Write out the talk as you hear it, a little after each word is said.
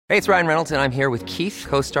Hey, it's Ryan Reynolds, and I'm here with Keith,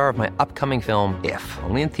 co-star of my upcoming film, If,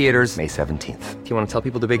 only in theaters May 17th. Do you want to tell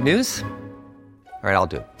people the big news? All right, I'll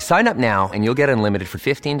do it. Sign up now and you'll get unlimited for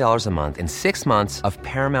 $15 a month and 6 months of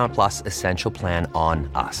Paramount Plus Essential Plan on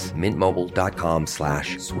us.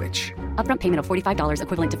 MintMobile.com/switch. Upfront payment of $45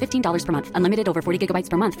 equivalent to $15 per month. Unlimited over 40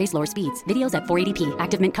 gigabytes per month. Face lower speeds. Videos at 480p.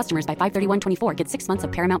 Active Mint customers by 531.24 get 6 months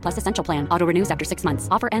of Paramount Plus Essential Plan. Auto renews after 6 months.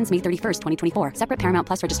 Offer ends May 31st, 2024. Separate Paramount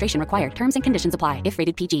Plus registration required. Terms and conditions apply if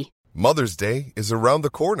rated PG. Mother's Day is around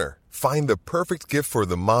the corner. Find the perfect gift for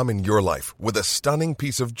the mom in your life with a stunning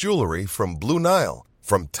piece of jewelry from Blue Nile.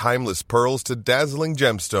 From timeless pearls to dazzling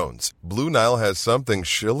gemstones, Blue Nile has something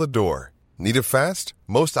she'll adore. Need it fast?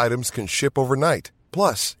 Most items can ship overnight.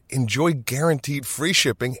 Plus, enjoy guaranteed free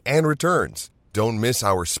shipping and returns. Don't miss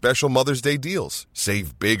our special Mother's Day deals.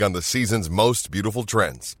 Save big on the season's most beautiful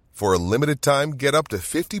trends. For a limited time, get up to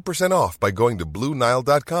 50% off by going to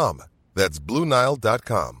BlueNile.com. That's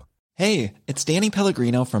BlueNile.com. Hey, it's Danny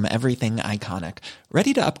Pellegrino from Everything Iconic.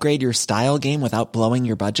 Ready to upgrade your style game without blowing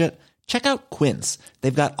your budget? Check out Quince.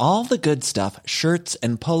 They've got all the good stuff, shirts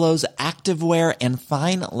and polos, activewear, and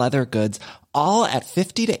fine leather goods, all at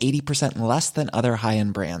 50 to 80% less than other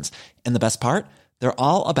high-end brands. And the best part? They're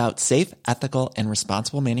all about safe, ethical, and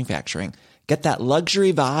responsible manufacturing. Get that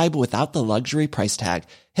luxury vibe without the luxury price tag.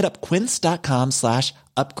 Hit up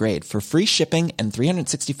quince.com/upgrade for free shipping and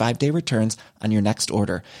 365-day returns on your next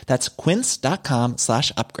order. That's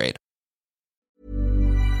quince.com/upgrade.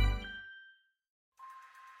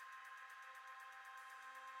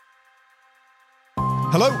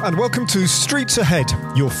 Hello and welcome to Streets Ahead,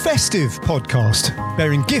 your festive podcast,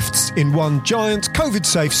 bearing gifts in one giant,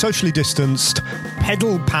 COVID-safe, socially distanced,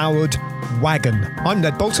 pedal-powered wagon. I'm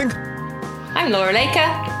Ned Bolting. I'm Laura Laker.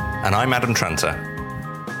 And I'm Adam Tranter.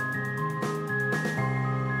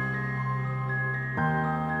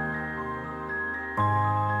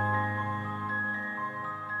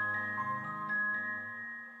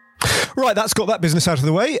 Right, that's got that business out of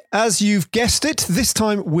the way. As you've guessed it, this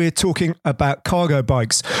time we're talking about cargo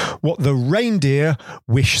bikes, what the reindeer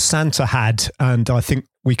wish Santa had. And I think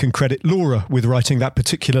we can credit Laura with writing that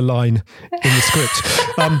particular line in the script.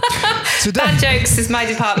 Bad jokes is my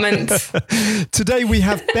department. Today we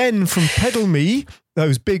have Ben from Pedal Me,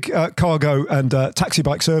 those big cargo and taxi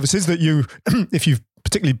bike services that you, if you've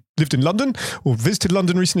particularly lived in London or visited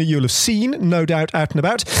London recently, you'll have seen, no doubt, out and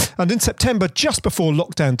about. And in September, just before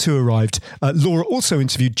Lockdown 2 arrived, Laura also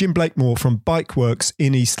interviewed Jim Blakemore from Bikeworks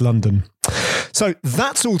in East London. So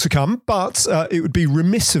that's all to come, but it would be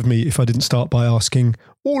remiss of me if I didn't start by asking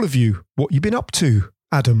all of you what you've been up to,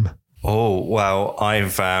 Adam. Oh, well,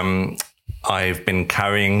 I've been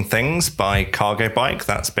carrying things by cargo bike.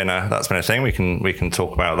 That's been a thing. We can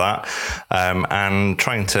talk about that. And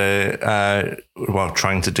trying to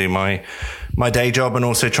do my day job, and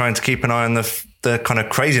also trying to keep an eye on the kind of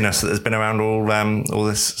craziness that there's been around all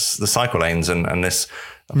this, the cycle lanes and this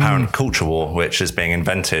apparent culture war, which is being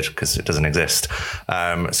invented because it doesn't exist.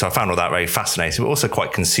 So I found all that very fascinating, but also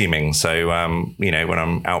quite consuming. So, when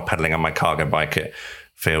I'm out pedaling on my cargo bike, it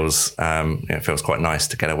feels quite nice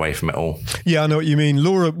to get away from it all. Yeah, I know what you mean.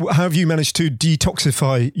 Laura, how have you managed to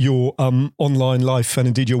detoxify your online life and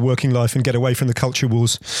indeed your working life and get away from the culture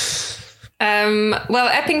wars? Well,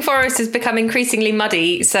 Epping Forest has become increasingly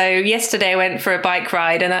muddy. So yesterday I went for a bike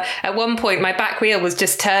ride, and at one point my back wheel was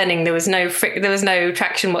just turning. There was no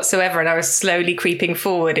traction whatsoever, and I was slowly creeping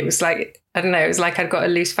forward. It was like, I don't know, it was like I'd got a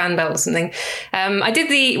loose fan belt or something. We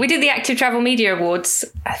did the Active Travel Media Awards.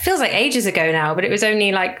 It feels like ages ago now, but it was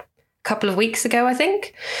only like a couple of weeks ago, I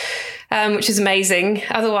think, which is amazing.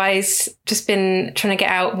 Otherwise, just been trying to get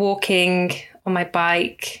out walking on my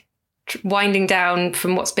bike, winding down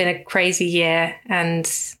from what's been a crazy year, and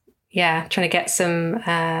trying to get some,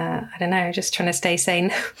 just trying to stay sane.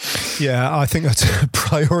 Yeah, I think that's a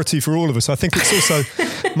priority for all of us. I think it's also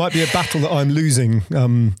might be a battle that I'm losing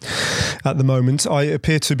at the moment. I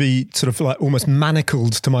appear to be sort of like almost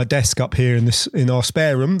manacled to my desk up here in our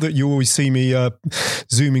spare room that you always see me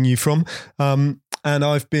zooming you from. And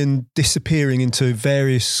I've been disappearing into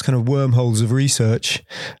various kind of wormholes of research,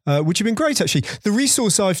 which have been great, actually. The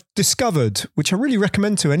resource I've discovered, which I really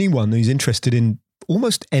recommend to anyone who's interested in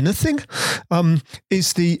almost anything,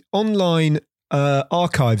 is the online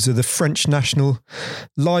archives of the French National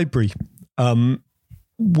Library,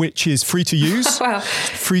 which is free to use. Wow.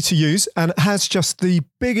 Free to use, and it has just the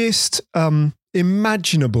biggest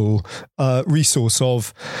imaginable resource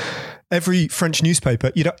of every French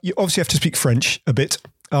newspaper. You obviously have to speak French a bit,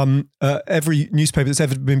 every newspaper that's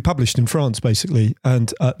ever been published in France, basically,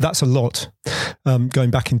 and that's a lot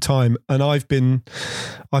going back in time. And I've been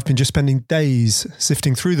just spending days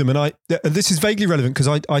sifting through them. And this is vaguely relevant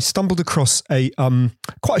because I stumbled across a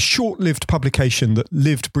quite a short-lived publication that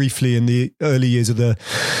lived briefly in the early years of the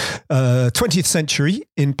 20th century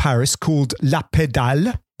in Paris called La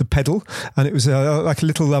Pédale. The pedal, and it was like a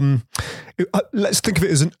little let's think of it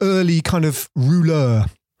as an early kind of rouleur.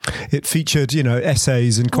 It featured,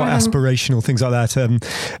 essays and quite aspirational things like that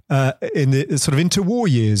in the sort of interwar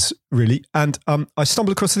years, really. And I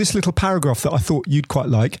stumbled across this little paragraph that I thought you'd quite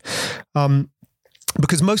like,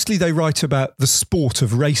 because mostly they write about the sport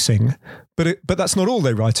of racing, but that's not all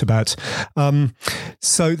they write about.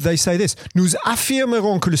 So they say this: Nous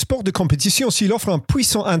affirmerons que le sport de compétition, s'il offre un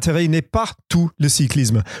puissant intérêt, n'est pas tout le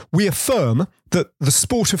cyclisme. We affirm that the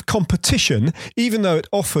sport of competition, even though it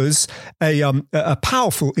offers a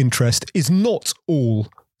powerful interest, is not all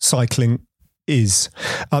cycling is.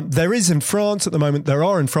 There is in France at the moment, there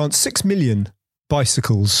are in France 6 million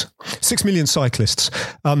bicycles, 6 million cyclists.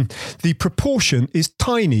 The proportion is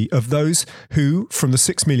tiny of those who, from the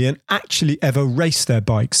 6 million, actually ever race their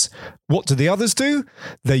bikes. What do the others do?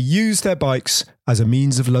 They use their bikes as a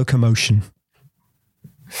means of locomotion.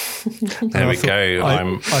 There we go.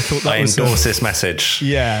 I endorse this message.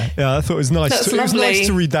 Yeah, I thought it was nice. That's it was lovely. nice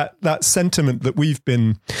to read that sentiment that we've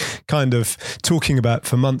been kind of talking about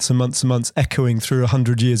for months and months and months, echoing through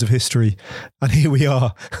 100 years of history, and here we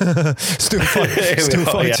are, still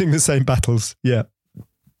fighting the same battles. Yeah.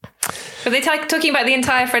 Are they talking about the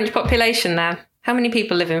entire French population now? How many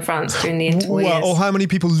people live in France during the interwar years? Or how many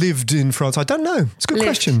people lived in France? I don't know. It's a good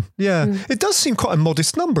question. Yeah. It does seem quite a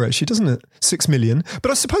modest number, actually, doesn't it? 6 million. But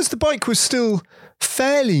I suppose the bike was still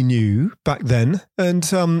fairly new back then and,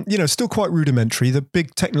 still quite rudimentary. The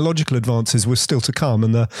big technological advances were still to come.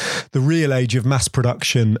 And the real age of mass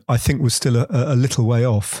production, I think, was still a little way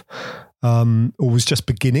off. Or was just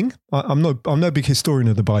beginning. I'm no big historian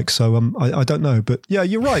of the bike, so I don't know. But yeah,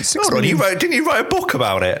 you're right. 6 million. Didn't you write a book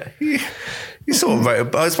about it? You sort of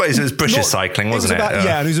wrote, I suppose it was British cycling, wasn't it?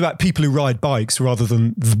 Yeah, and it was about people who ride bikes rather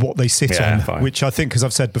than what they sit on, fine. which I think, as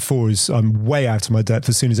I've said before, is I'm way out of my depth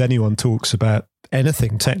as soon as anyone talks about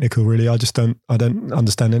anything technical, really. I don't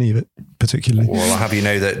understand any of it particularly. Well, I'll have you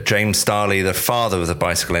know that James Starley, the father of the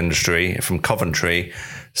bicycle industry from Coventry,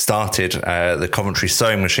 started the Coventry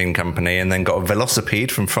Sewing Machine Company and then got a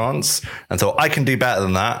velocipede from France and thought, I can do better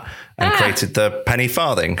than that, and created the penny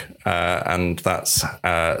farthing. And that's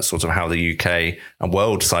sort of how the UK and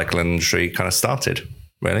world cycle industry kind of started,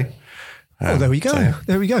 really. There we go. So.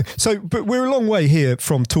 There we go. So, but we're a long way here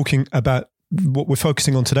from talking about what we're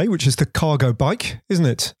focusing on today, which is the cargo bike, isn't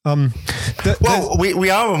it? Well, we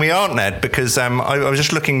are and we aren't, Ned, because I was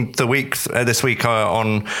just looking this week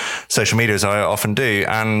on social media, as I often do,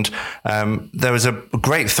 and there was a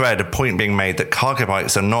great thread, a point being made that cargo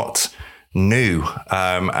bikes are not new.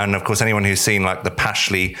 And of course, anyone who's seen like the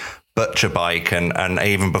Pashley butcher bike and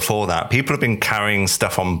even before that, people have been carrying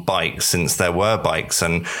stuff on bikes since there were bikes.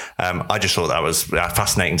 And I just thought that was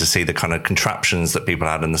fascinating to see the kind of contraptions that people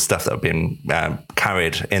had and the stuff that had been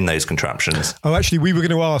carried in those contraptions. Oh, actually, we were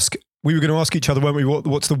going to ask each other, weren't we?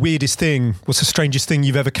 What's the weirdest thing? What's the strangest thing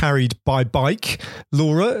you've ever carried by bike?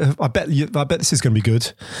 Laura, I bet this is going to be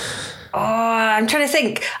good. Oh, I'm trying to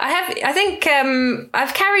think. I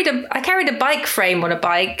carried a bike frame on a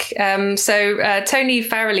bike. So Tony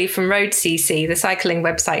Farrelly from Road CC, the cycling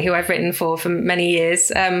website, who I've written for many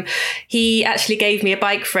years, he actually gave me a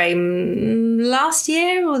bike frame last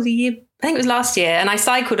year or the year. I think it was last year, and I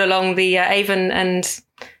cycled along the Avon and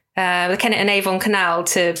the Kennet and Avon Canal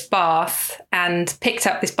to Bath and picked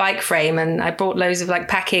up this bike frame, and I brought loads of like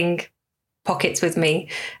packing pockets with me,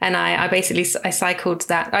 and I cycled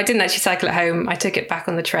that. I didn't actually cycle at home. I took it back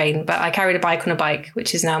on the train, but I carried a bike on a bike,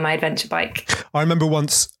 which is now my adventure bike. I remember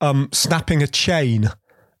once snapping a chain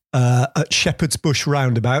at Shepherd's Bush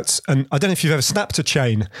roundabouts, and I don't know if you've ever snapped a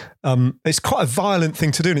chain. It's quite a violent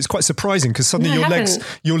thing to do, and it's quite surprising because suddenly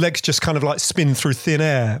your legs just kind of like spin through thin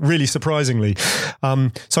air, really surprisingly.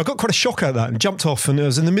 So I got quite a shock out of that and jumped off, and I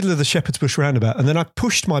was in the middle of the Shepherd's Bush roundabout, and then I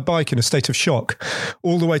pushed my bike in a state of shock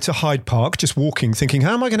all the way to Hyde Park, just walking, thinking,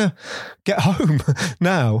 how am I going to get home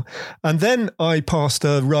now? And then I passed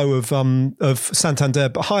a row of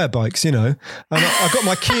Santander hire bikes, and I got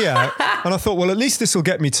my key out, and I thought, well, at least this will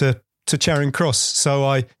get me to Charing Cross. So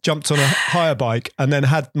I jumped on a hire bike and then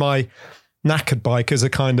had my knackered bike as a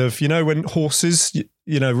kind of, when horses,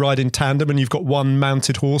 ride in tandem and you've got one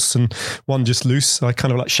mounted horse and one just loose. So I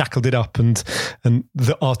kind of like shackled it up and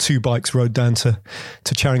our two bikes rode down to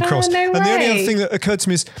Charing Cross. No and the only way. other thing that occurred to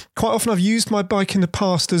me is quite often I've used my bike in the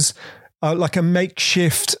past as like a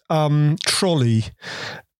makeshift trolley.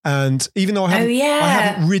 And even though I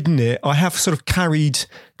haven't ridden it, I have sort of carried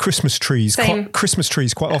Christmas trees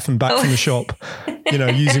quite often back from the shop,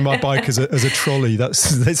 using my bike as a trolley.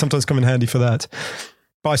 They sometimes come in handy for that.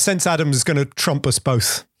 But I sense Adam's going to trump us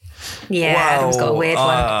both. Yeah, Adam's got a weird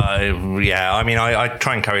one. Yeah, I mean, I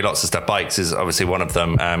try and carry lots of stuff. Bikes is obviously one of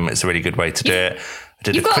them. It's a really good way to do it.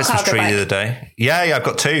 I did a Christmas tree the other day. Yeah, I've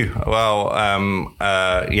got two. Well,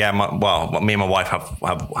 me and my wife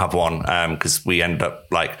have one because we end up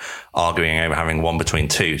like arguing over having one between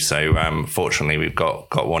two. So fortunately, we've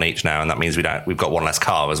got one each now, and that means we've got one less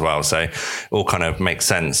car as well. So it all kind of makes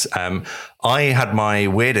sense. I had my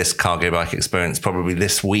weirdest cargo bike experience probably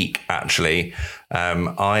this week. Actually,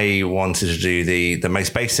 I wanted to do the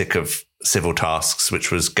most basic of civil tasks,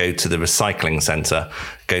 which was go to the recycling centre,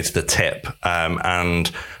 go to the tip.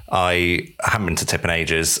 And I haven't been to tip in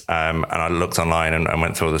ages. And I looked online and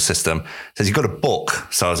went through the system. It says you've got to book.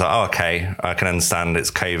 So I was like, okay, I can understand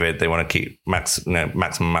it's COVID. They want to keep maximum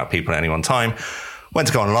amount of people at any one time. Went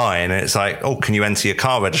to go online and it's like, oh, can you enter your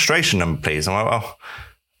car registration number, please? I'm like, well,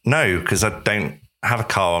 no, because I don't have a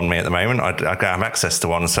car on me at the moment. I don't have access to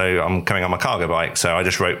one. So I'm coming on my cargo bike. So I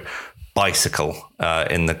just wrote bicycle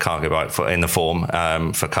in the cargo bike in the form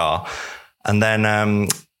for car, and then I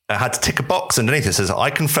had to tick a box underneath. It says, "I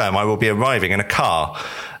confirm I will be arriving in a car,"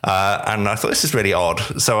 and I thought this is really odd.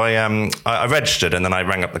 So I registered, and then I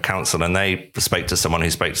rang up the council, and they spoke to someone who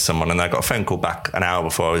spoke to someone, and I got a phone call back an hour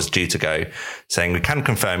before I was due to go, saying we can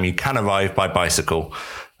confirm you can arrive by bicycle.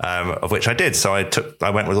 Of which I did. So I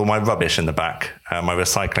went with all my rubbish in the back, my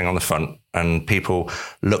recycling on the front, and people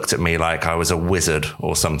looked at me like I was a wizard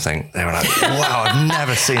or something. They were like, wow, I've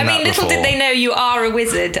never seen that before. Little did they know you are a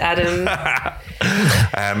wizard, Adam.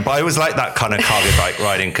 But I was like that kind of cargo bike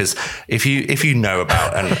riding, because if you know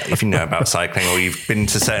about cycling, or you've been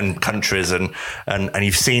to certain countries and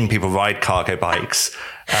you've seen people ride cargo bikes,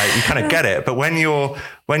 you kind of get it. But when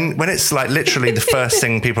it's like literally the first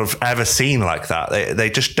thing people have ever seen like that, they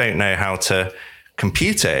just don't know how to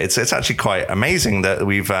compute it. It's actually quite amazing that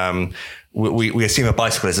we assume a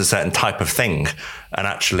bicycle is a certain type of thing, and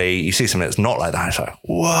actually you see something that's not like that. It's like,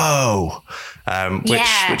 whoa,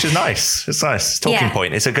 which is nice. It's nice. Talking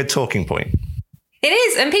point. It's a good talking point. It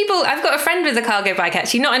is. And I've got a friend with a cargo bike,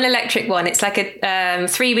 actually, not an electric one. It's like a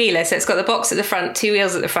three-wheeler. So it's got the box at the front, two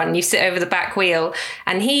wheels at the front, and you sit over the back wheel.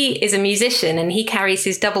 And he is a musician, and he carries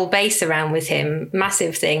his double bass around with him,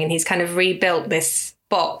 massive thing. And he's kind of rebuilt this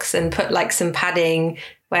box and put like some padding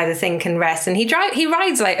where the thing can rest. And he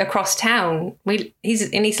rides like across town. He's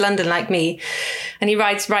in East London like me, and he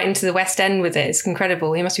rides right into the West End with it. It's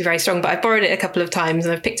incredible. He must be very strong. But I've borrowed it a couple of times,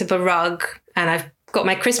 and I've picked up a rug, and I've got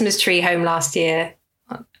my Christmas tree home last year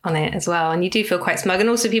on it as well. And you do feel quite smug. And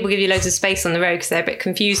also people give you loads of space on the road because they're a bit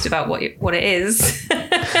confused about what it is.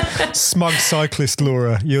 Smug cyclist,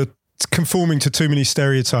 Laura. You're conforming to too many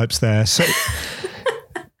stereotypes there. So,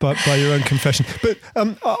 but by your own confession. But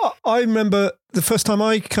I remember the first time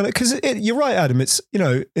I because you're right, Adam. It's,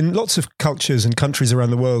 in lots of cultures and countries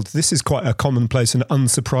around the world, this is quite a commonplace and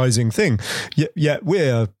unsurprising thing. Yet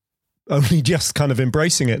we're only just kind of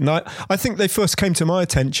embracing it. And I think they first came to my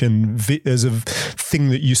attention as a thing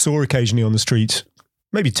that you saw occasionally on the street,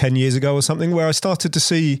 maybe 10 years ago or something, where I started to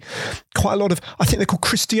see quite a lot of, I think they're called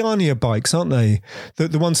Christiania bikes, aren't they?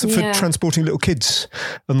 The ones that for transporting little kids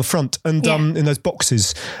on the front and in those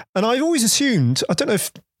boxes. And I've always assumed, I don't know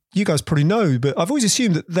if you guys probably know, but I've always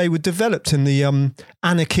assumed that they were developed in the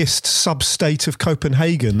anarchist sub-state of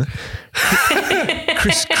Copenhagen.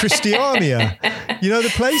 Christiania,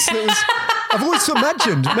 the place that was. I've always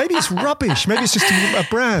imagined maybe it's rubbish, maybe it's just a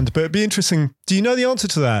brand, but it'd be interesting. Do you know the answer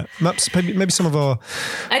to that? Maybe some of our.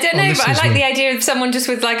 I don't know, but I like the idea of someone just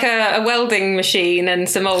with like a welding machine and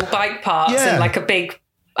some old bike parts and like a big,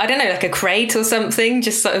 I don't know, like a crate or something,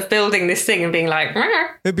 just sort of building this thing and being like,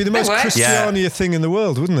 it'd be the most Christiania thing in the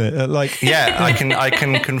world, wouldn't it? I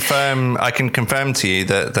can confirm to you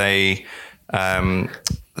that they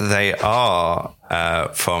are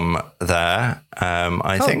from there.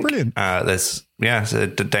 I think brilliant. There's a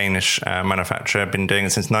Danish manufacturer, been doing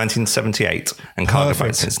it since 1978 and cargo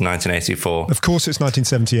bikes since 1984. Of course it's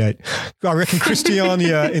 1978. I reckon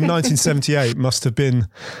Christiania in 1978 must have been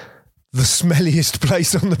the smelliest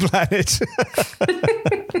place on the planet.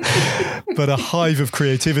 But a hive of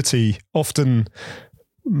creativity, often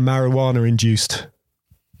marijuana induced,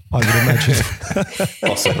 I would imagine.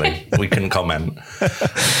 Possibly. We can comment.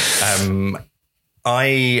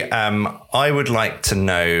 I would like to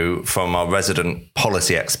know from our resident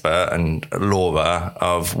policy expert and Laura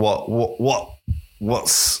of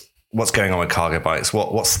what's what's going on with cargo bikes?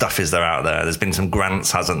 What stuff is there out there? There's been some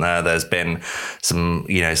grants, hasn't there? There's been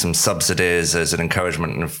some subsidies as an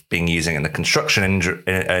encouragement of being using in the construction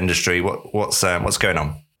industry. What's going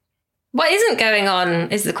on? What isn't going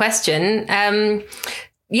on is the question.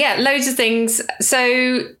 Loads of things.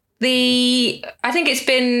 So I think it's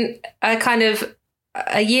been a kind of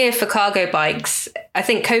a year for cargo bikes. I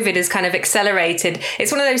think COVID has kind of accelerated. It's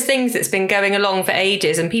one of those things that's been going along for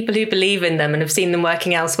ages, and people who believe in them and have seen them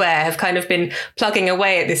working elsewhere have kind of been plugging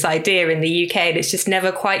away at this idea in the UK, and it's just never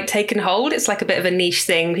quite taken hold. It's like a bit of a niche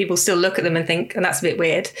thing. People still look at them and think, and that's a bit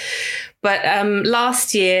weird. But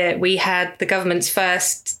last year we had the government's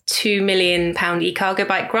first £2 million e-cargo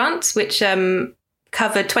bike grant, which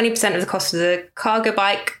covered 20% of the cost of the cargo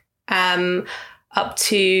bike, up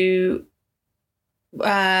to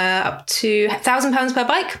 £1,000 per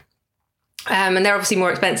bike. And they're obviously more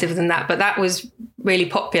expensive than that, but that was really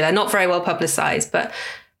popular, not very well publicised, but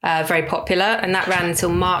very popular. And that ran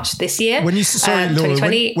until March this year. Laura,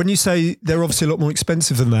 2020. When you say they're obviously a lot more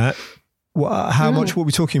expensive than that, how much, what are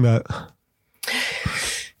we talking about?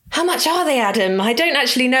 How much are they, Adam? I don't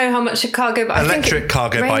actually know how much a cargo bike. Electric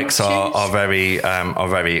cargo bikes are very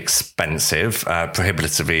expensive,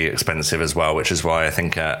 prohibitively expensive as well. Which is why I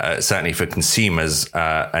think certainly for consumers,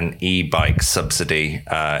 an e-bike subsidy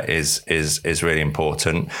is really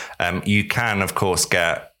important. You can, of course,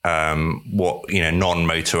 get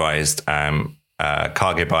non-motorized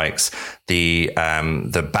cargo bikes, the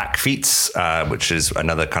Backfeets, which is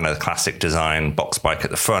another kind of classic design box bike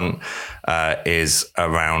at the front, is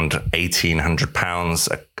around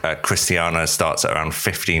 £1,800. A Christiana starts at around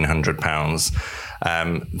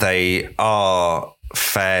 £1,500. They are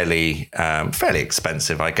fairly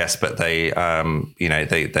expensive, I guess, but they are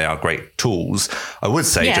great tools. I would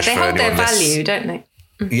say, yeah, they hold their value, don't they?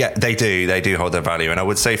 Yeah, they do hold their value, and I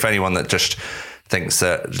would say for anyone that just thinks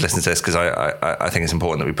that listen to this, because I think it's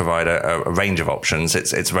important that we provide a range of options.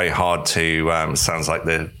 It's very hard to sounds like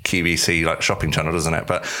the QVC like shopping channel, doesn't it?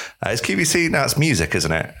 But it's QVC now. It's music,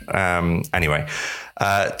 isn't it? Anyway,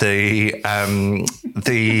 the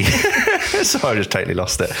sorry, I just totally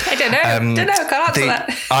lost it. I don't know. Can't answer that.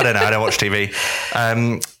 I don't know. I don't watch TV.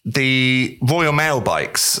 The Royal Mail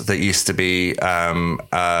bikes that used to be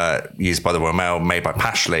used by the Royal Mail, made by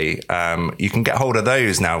Pashley, you can get hold of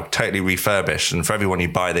those now, totally refurbished. And for everyone you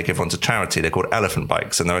buy, they give one to charity. They're called elephant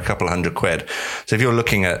bikes, and they're a couple of £100. So if you're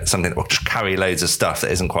looking at something that will just carry loads of stuff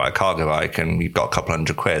that isn't quite a cargo bike, and you've got a couple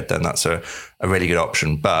 £100, then that's a really good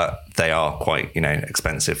option. But they are quite,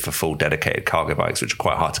 expensive for full dedicated cargo bikes, which are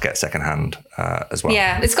quite hard to get secondhand as well.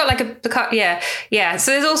 Yeah, it's got like yeah. So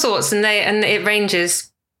there's all sorts, and it ranges.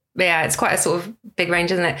 Yeah, it's quite a sort of big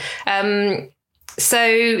range, isn't it?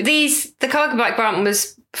 So the cargo bike grant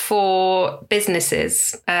was for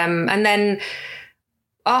businesses, and then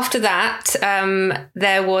after that,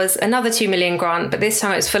 there was another £2 million grant, but this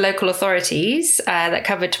time it was for local authorities that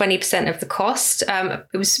covered 20% of the cost.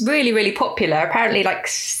 It was really, really popular. Apparently, like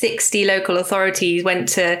 60 local authorities went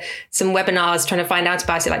to some webinars trying to find out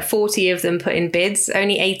about it. Like 40 of them put in bids.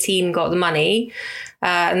 Only 18 got the money.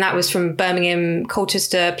 And that was from Birmingham,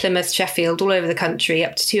 Colchester, Plymouth, Sheffield, all over the country,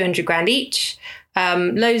 up to £200,000 each.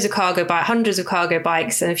 Loads of hundreds of cargo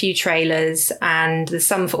bikes and a few trailers, and there's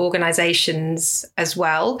some for organisations as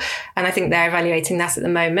well. And I think they're evaluating that at the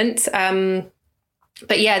moment.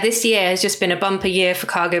 But yeah, this year has just been a bumper year for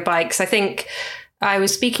cargo bikes. I think I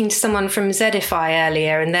was speaking to someone from Zedify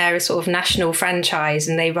earlier, and they're a sort of national franchise,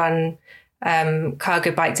 and they run cargo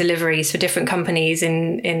bike deliveries for different companies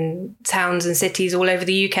in towns and cities all over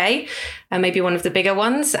the UK, and maybe one of the bigger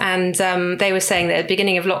ones. And they were saying that at the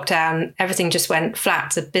beginning of lockdown, everything just went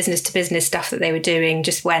flat. The business to business stuff that they were doing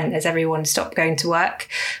just went as everyone stopped going to work.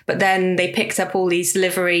 But then they picked up all these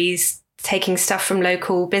deliveries, taking stuff from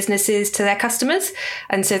local businesses to their customers.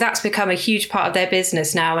 And so that's become a huge part of their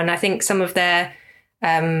business now. And I think some of their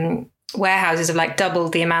warehouses have like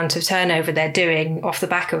doubled the amount of turnover they're doing off the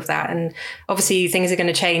back of that. And obviously things are going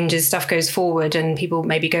to change as stuff goes forward and people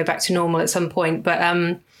maybe go back to normal at some point. But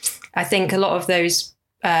I think a lot of those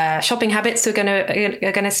shopping habits are going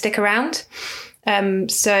to stick around.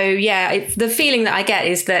 So yeah, the feeling that I get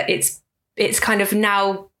is that it's kind of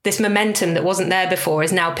now this momentum that wasn't there before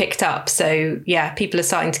is now picked up. So yeah, people are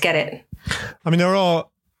starting to get it. I mean, there are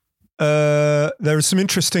some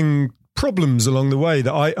interesting problems along the way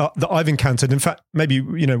that I've encountered. In fact, maybe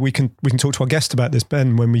we can talk to our guest about this,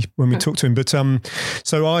 Ben, when we talk to him. But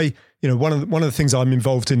so I one of the things I'm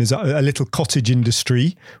involved in is a little cottage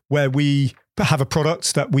industry where we have a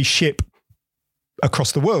product that we ship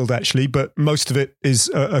across the world actually, but most of it is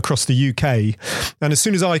across the UK. And as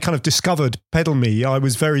soon as I kind of discovered Pedal Me, I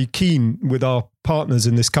was very keen with our partners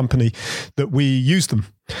in this company that we use them.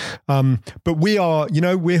 But we are,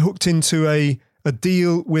 we're hooked into a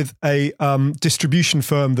deal with a distribution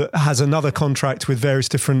firm that has another contract with various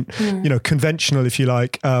different, conventional, if you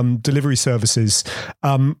like, delivery services,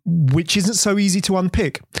 which isn't so easy to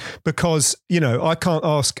unpick because, I can't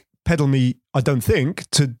ask Pedal Me, I don't think,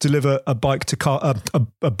 to deliver a bike to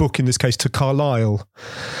a book in this case to Carlisle,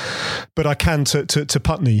 but I can to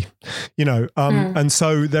Putney, and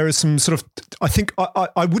so there is some sort of, I think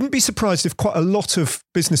I wouldn't be surprised if quite a lot of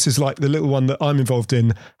businesses like the little one that I'm involved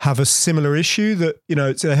in have a similar issue that,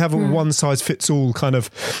 they have a one size fits all kind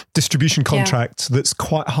of distribution contract that's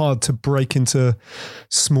quite hard to break into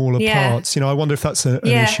smaller parts. I wonder if that's an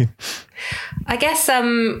issue. I guess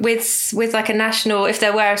with like a national, if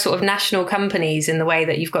there were sort of national companies in the way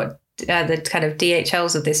that you've got the kind of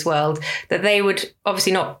DHLs of this world, that they would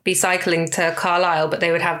obviously not be cycling to Carlisle, but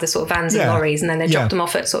they would have the sort of vans and lorries, and then they drop them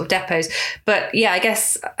off at sort of depots. But I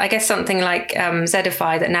guess something like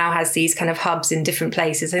Zedify that now has these kind of hubs in different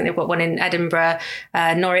places. I think they've got one in Edinburgh,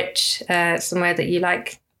 Norwich, somewhere that you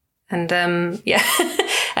like. And so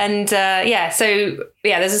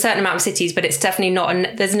there's a certain amount of cities, but it's definitely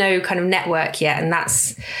not. There's no kind of network yet, and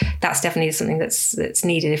that's definitely something that's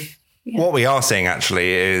needed. What we are seeing actually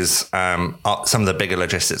is some of the bigger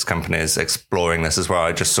logistics companies exploring this as well.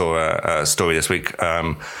 I just saw a story this week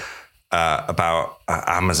about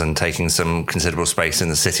Amazon taking some considerable space in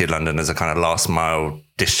the City of London as a kind of last mile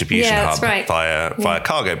distribution hub via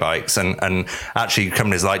cargo bikes, and actually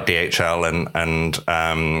companies like DHL and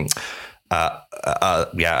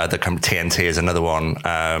the TNT is another one,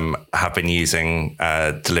 have been using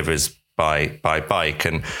deliveries by bike,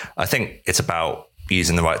 and I think it's about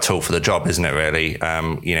using the right tool for the job, isn't it? Really,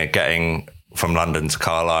 getting from London to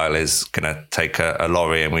Carlisle is going to take a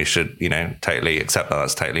lorry, and we should, totally accept that.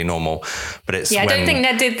 That's totally normal. But it's I don't think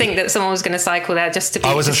Ned did think that someone was going to cycle there just to be.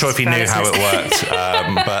 I wasn't sure if he knew how it worked,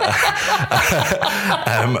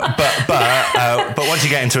 but once you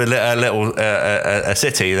get into a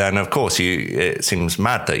city, then of course it seems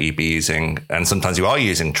mad that you'd be using, and sometimes you are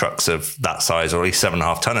using trucks of that size, or at least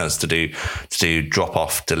 7.5 tonners to do drop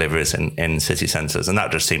off deliveries in city centres, and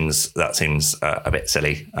that seems a bit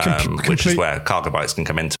silly, which is where cargo bikes can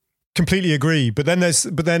come into. Completely agree. But then there's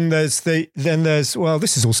well,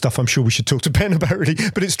 this is all stuff I'm sure we should talk to Ben about really.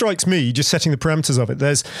 But it strikes me, just setting the parameters of it,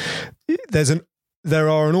 there's an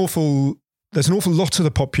awful lot of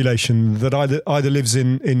the population that either lives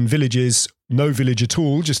in villages, no village at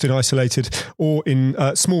all, just in isolated, or in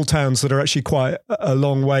small towns that are actually quite a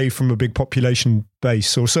long way from a big population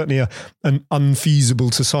base, or certainly an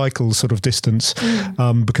unfeasible to cycle sort of distance,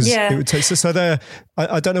 because it would take. So there,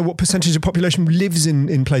 I don't know what percentage of population lives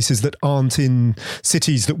in places that aren't in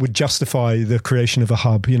cities that would justify the creation of a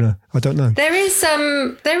hub. I don't know. There is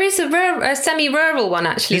a semi-rural one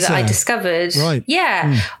actually I discovered. Right.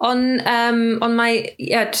 Yeah. On my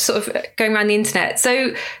sort of going around the internet.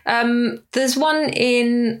 So there's one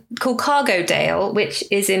called Cargodale, which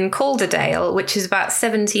is in Calderdale, which is about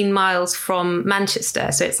 17 miles from Manchester.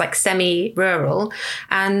 So it's like semi-rural.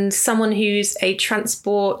 And someone who's a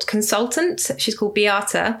transport consultant, she's called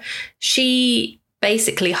Beata, she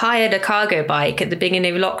basically hired a cargo bike at the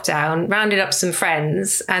beginning of lockdown, rounded up some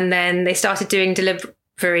friends, and then they started doing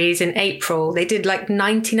deliveries in April. They did like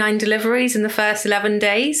 99 deliveries in the first 11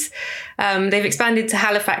 days. They've expanded to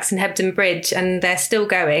Halifax and Hebden Bridge, and they're still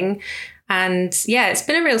going. And it's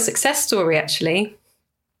been a real success story, actually.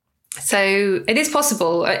 So it is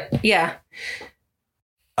possible.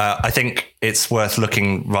 I think it's worth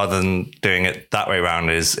looking, rather than doing it that way around,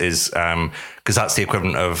 is because that's the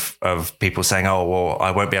equivalent of people saying, "Oh, well,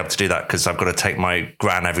 I won't be able to do that because I've got to take my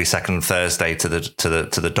gran every second Thursday to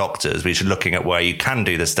the doctors." We should looking at where you can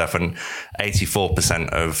do this stuff, and 84%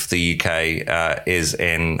 of the UK is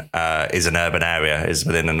an urban area, is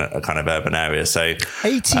within a kind of urban area. So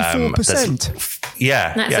 84%.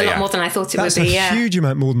 That's a lot more than I thought it would be. That's a huge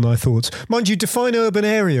amount more than I thought. Mind you, define urban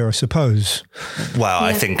area, I suppose. Well,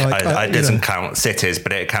 I think it doesn't count cities,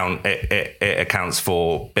 but it accounts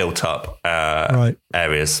for built up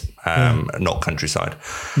areas, not countryside.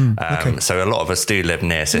 Okay. So a lot of us do live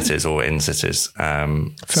near cities or in cities.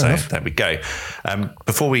 There we go.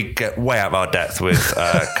 Before we get way out of our depth with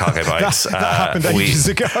cargo bikes, that happened ages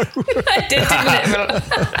ago. I didn't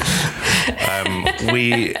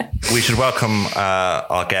it? We should welcome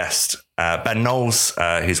our guest, Ben Knowles,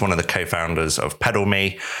 who's one of the co-founders of Pedal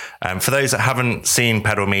Me. For those that haven't seen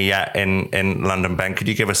Pedal Me yet in London, Ben, could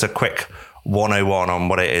you give us a quick 101 on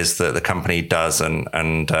what it is that the company does and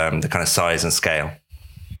the kind of size and scale.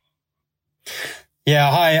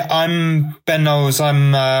 Yeah, hi, I'm Ben Knowles.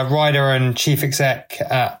 I'm a rider and chief exec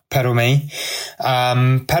at PedalMe.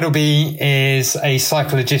 PedalMe is a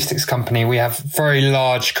cycle logistics company. We have very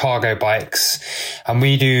large cargo bikes, and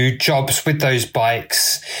we do jobs with those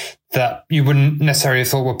bikes that you wouldn't necessarily have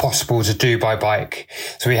thought were possible to do by bike.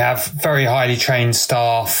 So we have very highly trained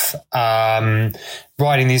staff,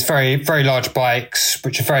 riding these very, very large bikes,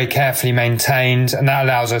 which are very carefully maintained. And that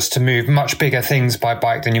allows us to move much bigger things by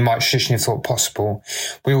bike than you might traditionally have thought possible.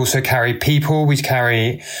 We also carry people. We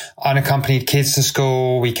carry unaccompanied kids to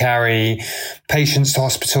school. We carry patients to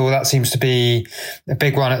hospital. That seems to be a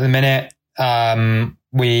big one at the minute.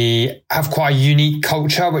 We have quite a unique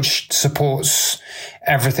culture which supports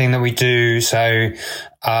everything that we do. So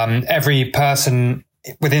every person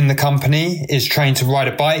within the company is trained to ride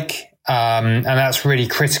a bike, and that's really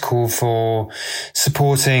critical for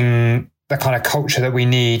supporting the kind of culture that we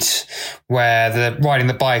need, where the riding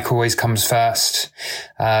the bike always comes first.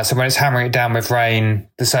 So when it's hammering it down with rain,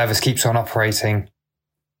 the service keeps on operating.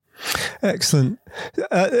 Excellent.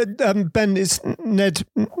 Ben, it's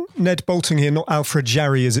Ned Bolting here, not Alfred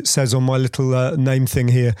Jarry, as it says on my little name thing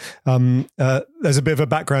here. There's a bit of a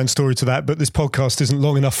background story to that, but this podcast isn't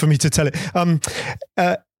long enough for me to tell it.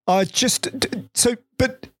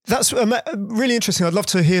 But that's really interesting. I'd love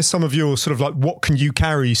to hear some of your sort of like, what can you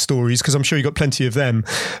carry stories? Because I'm sure you've got plenty of them.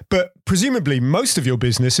 But presumably most of your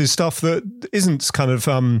business is stuff that isn't kind of,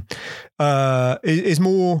 is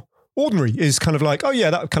more ordinary, is kind of like, oh yeah,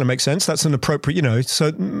 that kind of makes sense. That's an appropriate,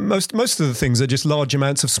 so most of the things are just large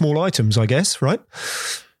amounts of small items, I guess, right?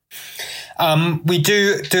 We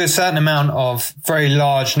do a certain amount of very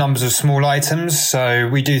large numbers of small items. So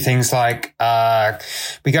we do things like,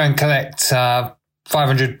 we go and collect,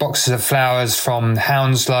 500 boxes of flowers from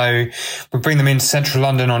Hounslow. We bring them into central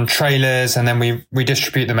London on trailers, and then we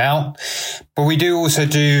distribute them out. But we do also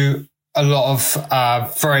do a lot of,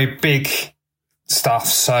 very big stuff.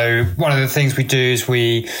 So one of the things we do is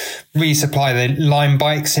we resupply the Lime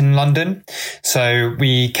bikes in London. So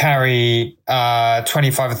we carry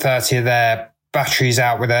 25 or 30 of their batteries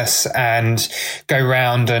out with us and go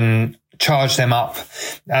round and charge them up.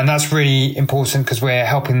 And that's really important because we're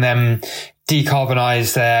helping them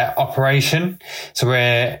decarbonize their operation. So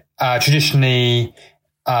we're traditionally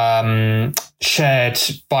shared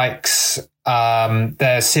bikes.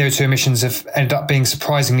 Their CO2 emissions have ended up being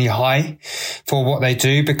surprisingly high for what they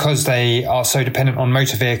do, because they are so dependent on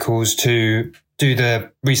motor vehicles to do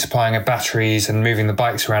the resupplying of batteries and moving the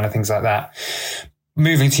bikes around and things like that.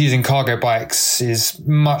 Moving to using cargo bikes is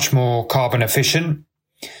much more carbon efficient.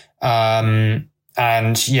 And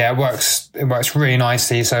yeah, it works really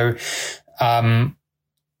nicely. So,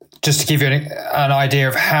 just to give you an idea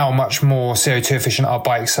of how much more CO2 efficient our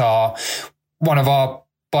bikes are, one of our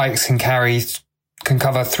bikes can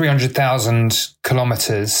cover 300,000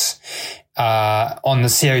 kilometers on the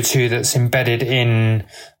CO2 that's embedded in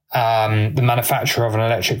the manufacture of an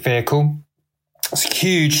electric vehicle. It's a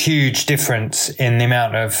huge, huge difference in the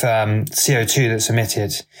amount of CO2 that's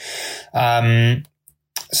emitted.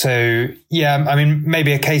 So yeah, I mean,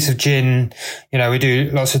 maybe a case of gin. We do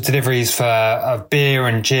lots of deliveries for beer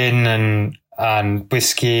and gin and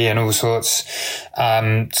whiskey and all sorts.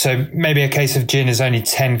 So maybe a case of gin is only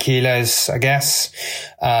 10 kilos, I guess.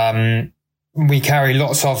 We carry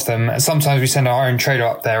lots of them. Sometimes we send our own trailer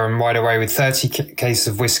up there and ride away with 30 cases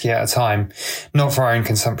of whiskey at a time. Not for our own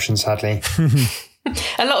consumption, sadly.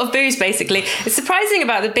 A lot of booze, basically. It's surprising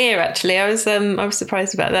about the beer, actually. I was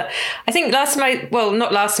surprised about that. I think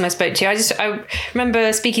not last time I spoke to you. I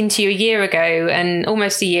remember speaking to you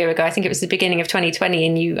almost a year ago. I think it was the beginning of 2020,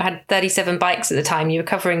 and you had 37 bikes at the time. You were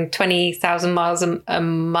covering 20,000 miles a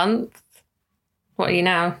month. What are you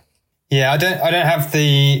now? Yeah, I don't have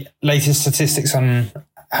the latest statistics on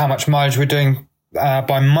how much mileage we're doing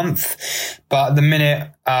by month, but at the minute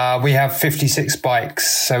we have 56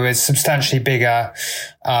 bikes, so it's substantially bigger.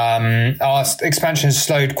 Our expansion has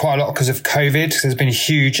slowed quite a lot because of COVID. There's been a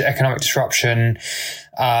huge economic disruption,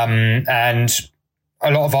 and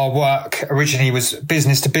a lot of our work originally was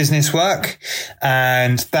business to business work,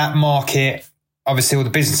 and that market, obviously all the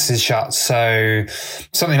businesses shut, so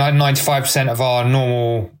something like 95% of our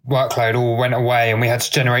normal workload all went away, and we had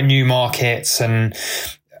to generate new markets and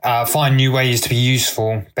find new ways to be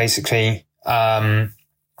useful, basically. And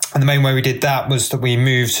the main way we did that was that we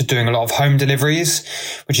moved to doing a lot of home deliveries,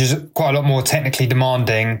 which is quite a lot more technically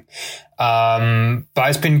demanding. But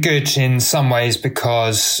it's been good in some ways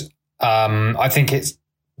because I think it's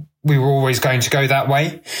we were always going to go that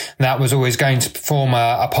way. That was always going to form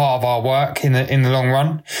a part of our work in the long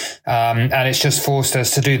run. And it's just forced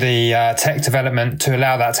us to do the tech development to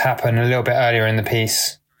allow that to happen a little bit earlier in the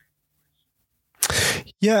piece.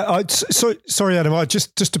 Yeah, sorry, Adam.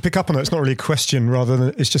 Just to pick up on that, it's not really a question, rather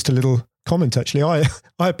than it's just a little comment. Actually, I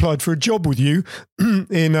applied for a job with you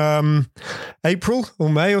in April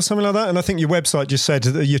or May or something like that, and I think your website just said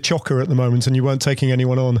that you're chocker at the moment and you weren't taking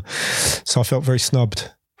anyone on. So I felt very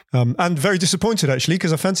snubbed and very disappointed actually,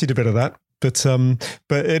 because I fancied a bit of that. But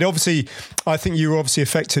it obviously, I think you were obviously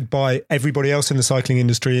affected by everybody else in the cycling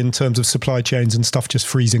industry in terms of supply chains and stuff just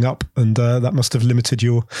freezing up, and that must have limited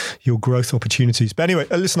your growth opportunities. But anyway,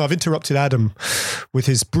 listen, I've interrupted Adam with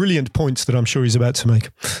his brilliant points that I'm sure he's about to make.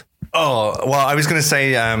 Oh, well, I was going to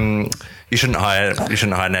say you shouldn't hire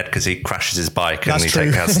Ned because he crashes his bike and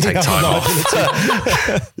has to take time off.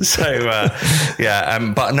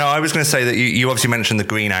 But no, I was going to say that you obviously mentioned the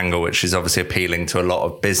green angle, which is obviously appealing to a lot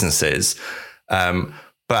of businesses. But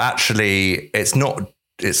actually, it's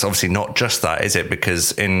obviously not just that, is it?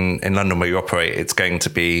 Because in London where you operate, it's going to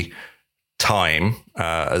be time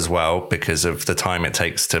as well, because of the time it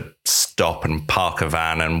takes to stop and park a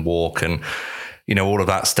van and walk and all of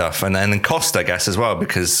that stuff. And then cost, I guess, as well,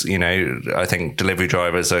 because, I think delivery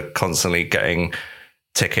drivers are constantly getting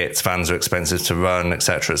tickets, vans are expensive to run, et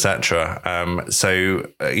cetera, et cetera. So,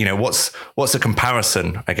 what's the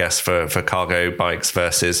comparison, I guess, for cargo bikes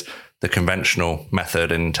versus the conventional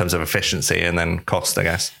method in terms of efficiency and then cost, I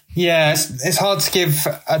guess? Yeah, it's hard to give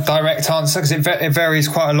a direct answer because it varies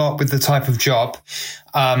quite a lot with the type of job.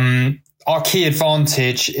 Our key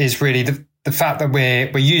advantage is really the fact that we're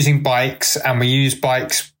using bikes, and we use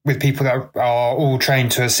bikes with people that are all trained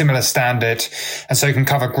to a similar standard, and so can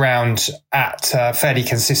cover ground at a fairly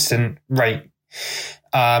consistent rate.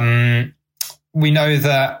 We know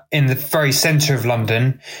that in the very centre of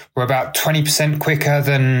London, we're about 20% quicker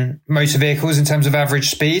than motor vehicles in terms of average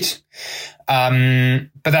speed. But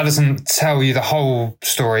that doesn't tell you the whole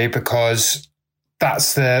story, because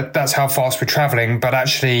that's how fast we're traveling. But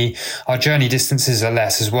actually our journey distances are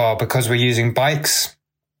less as well, because we're using bikes.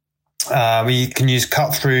 We can use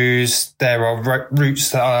cut-throughs. There are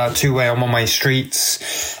routes that are two-way and one-way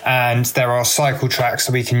streets, and there are cycle tracks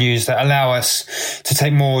that we can use that allow us to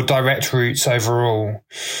take more direct routes overall.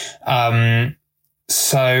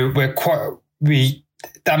 So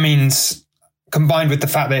that means, combined with the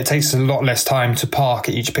fact that it takes a lot less time to park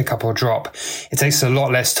at each pickup or drop, it takes a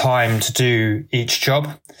lot less time to do each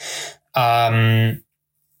job. And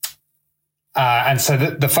so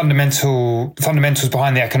the fundamentals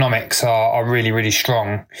behind the economics are really, really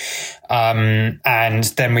strong. And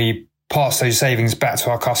then we pass those savings back to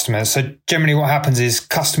our customers. So generally what happens is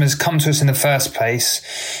customers come to us in the first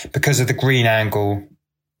place because of the green angle.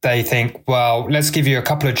 They think, well, let's give you a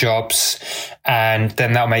couple of jobs and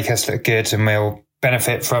then that'll make us look good and we'll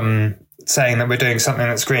benefit from saying that we're doing something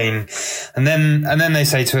that's green. And then they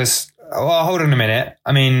say to us, well, hold on a minute.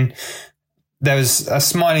 I mean, there was a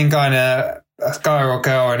smiling guy a guy or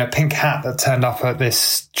girl in a pink hat that turned up at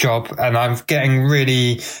this job, and I'm getting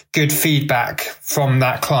really good feedback from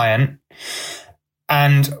that client.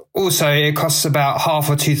 And also it costs about half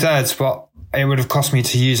or 2/3 what it would have cost me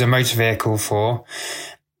to use a motor vehicle for.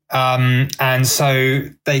 And so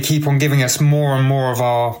they keep on giving us more and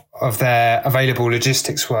more of their available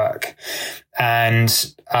logistics work. And,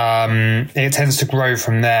 it tends to grow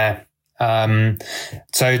from there.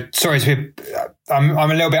 So sorry I'm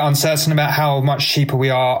a little bit uncertain about how much cheaper we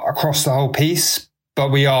are across the whole piece,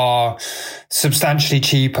 but we are substantially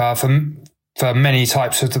cheaper for many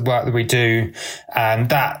types of the work that we do. And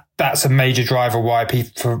that's a major driver why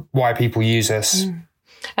people use us.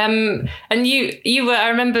 And you were, I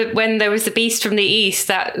remember when there was the beast from the east,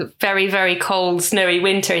 that very, very cold, snowy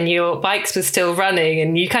winter, and your bikes were still running,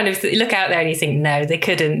 and you kind of look out there and you think, no, they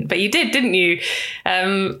couldn't, but you did, didn't you?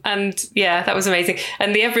 And yeah, that was amazing.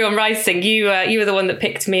 And the Everyone Rides thing, you were the one that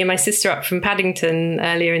picked me and my sister up from Paddington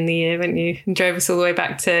earlier in the year, weren't you? And drove us all the way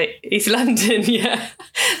back to East London. Yeah,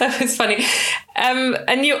 that was funny.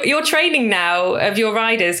 And you're training now of your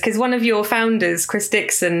riders, because one of your founders, Chris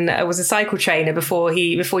Dixon, was a cycle trainer before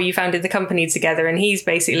you founded the company together, and he's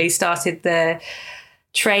basically started the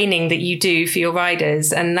training that you do for your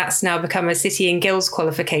riders, and that's now become a City and Guilds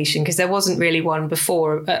qualification, because there wasn't really one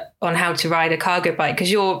before on how to ride a cargo bike,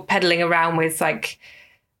 because you're pedaling around with like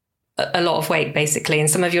a lot of weight basically, and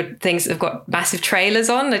some of your things have got massive trailers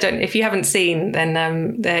on. If you haven't seen, then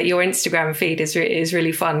your Instagram feed is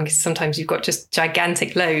really fun, because sometimes you've got just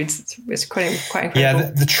gigantic loads. It's quite incredible.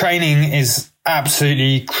 Yeah, the training is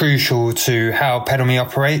absolutely crucial to how Pedal Me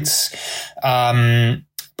operates,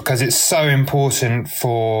 because it's so important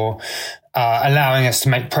for allowing us to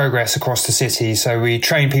make progress across the city. So we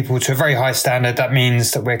train people to a very high standard. That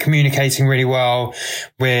means that we're communicating really well.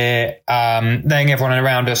 We're letting everyone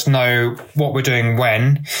around us know what we're doing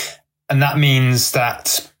when. And that means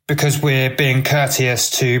that because we're being courteous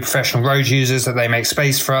to professional road users, that they make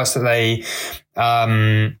space for us, that they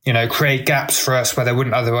create gaps for us where there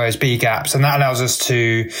wouldn't otherwise be gaps. And that allows us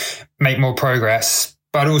to make more progress.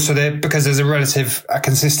 But also because there's a relative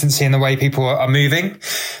consistency in the way people are moving,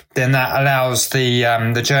 then that allows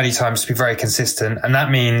the journey times to be very consistent. And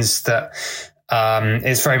that means that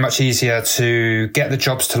it's very much easier to get the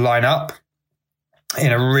jobs to line up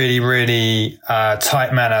in a really, really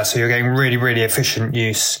tight manner. So you're getting really, really efficient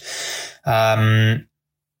use. There's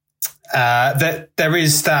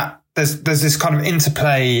this kind of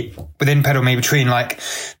interplay within Pedal Me between like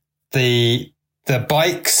the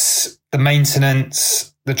bikes, the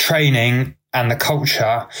maintenance, the training, and the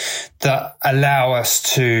culture that allow us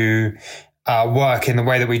to work in the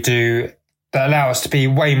way that we do, that allow us to be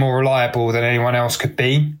way more reliable than anyone else could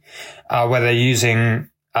be, whether they're using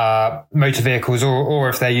motor vehicles or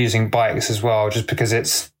if they're using bikes as well, just because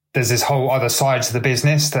there's this whole other side to the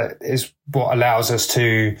business that is what allows us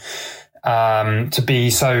to be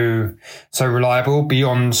so reliable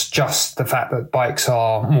beyond just the fact that bikes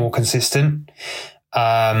are more consistent.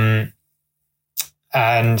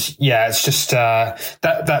 And yeah, it's just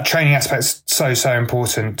that training aspect's so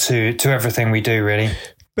important to everything we do, really.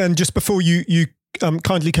 Ben, just before you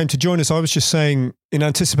kindly came to join us, I was just saying, in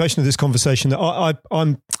anticipation of this conversation, that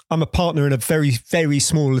I'm a partner in a very, very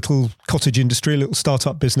small little cottage industry, a little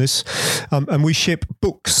startup business, and we ship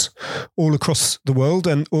books all across the world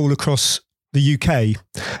and all across the UK.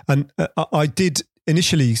 And I did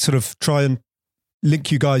initially sort of try and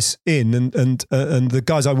link you guys in, and the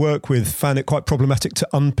guys I work with found it quite problematic to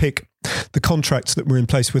unpick the contracts that were in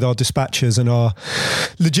place with our dispatchers and our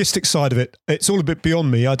logistics side of it. It's all a bit beyond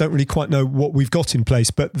me. I don't really quite know what we've got in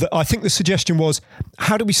place, but I think the suggestion was,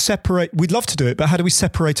 how do we separate? We'd love to do it, but how do we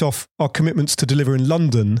separate off our commitments to deliver in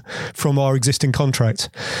London from our existing contract?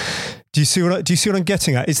 Do you see what I'm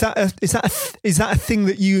getting at? Is that a thing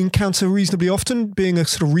that you encounter reasonably often, being a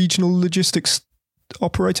sort of regional logistics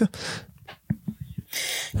operator?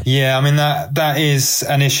 Yeah, I mean, that is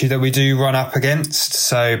an issue that we do run up against.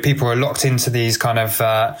 So people are locked into these kind of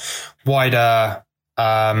wider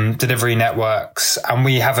delivery networks, and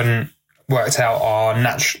we haven't worked out our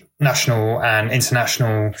national and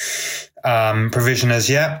international provision as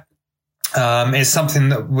yet. It's something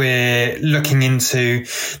that we're looking into.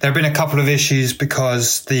 There have been a couple of issues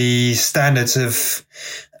because the standards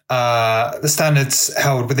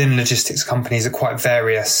held within logistics companies are quite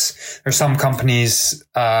various. There are some companies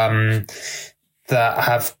that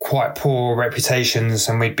have quite poor reputations,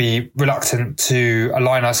 and we'd be reluctant to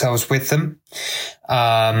align ourselves with them.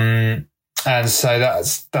 And so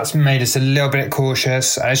that's made us a little bit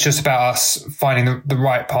cautious. And it's just about us finding the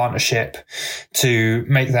right partnership to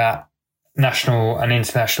make that national and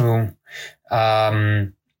international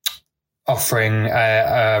offering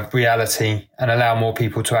a reality and allow more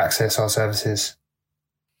people to access our services.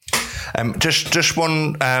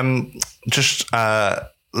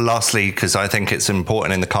 Lastly, because I think it's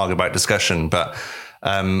important in the cargo bike discussion, but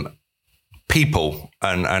people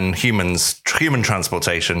and human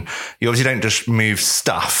transportation, you obviously don't just move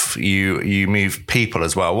stuff, you move people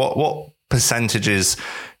as well. What percentages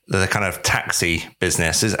the kind of taxi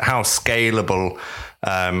business is? How scalable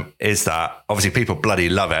is that? Obviously people bloody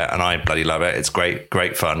love it, and I bloody love it. It's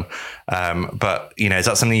great fun. But is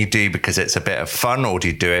that something you do because it's a bit of fun, or do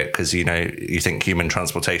you do it because you think human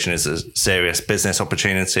transportation is a serious business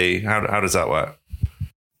opportunity? How does that work?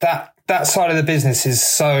 That side of the business is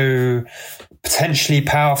so potentially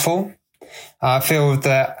powerful. I feel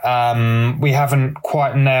that we haven't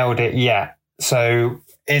quite nailed it yet. So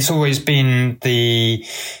it's always been the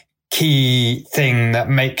key thing that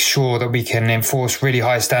makes sure that we can enforce really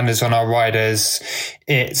high standards on our riders.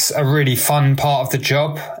 It's a really fun part of the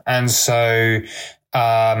job. And so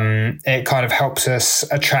it kind of helps us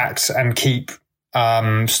attract and keep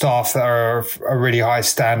staff that are of a really high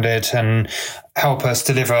standard and help us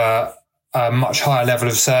deliver a much higher level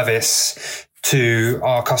of service to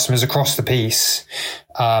our customers across the piece.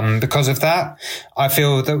 Because of that, I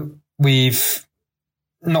feel that we've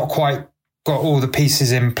not quite got all the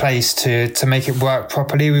pieces in place to make it work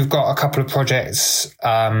properly. We've got a couple of projects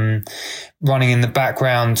running in the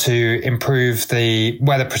background to improve the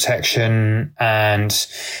weather protection and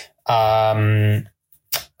to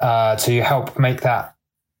help make that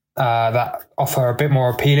offer a bit more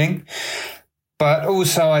appealing. But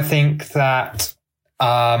also I think that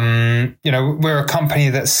we're a company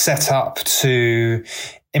that's set up to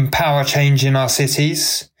empower change in our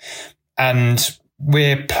cities, and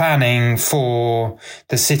we're planning for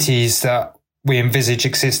the cities that we envisage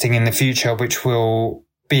existing in the future, which will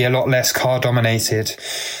be a lot less car dominated.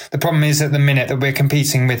 The problem is at the minute that we're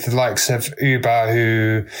competing with the likes of Uber,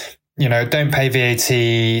 who, don't pay VAT,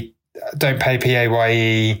 don't pay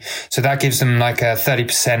PAYE. So that gives them like a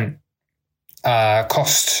 30%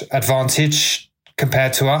 cost advantage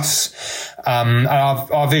compared to us. And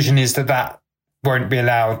our vision is that won't be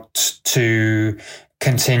allowed to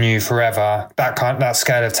continue forever, that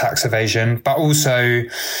scale of tax evasion. But also,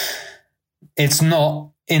 it's not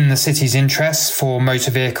in the city's interest for motor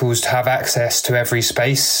vehicles to have access to every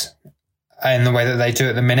space in the way that they do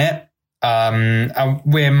at the minute. And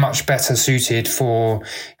we're much better suited for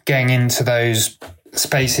getting into those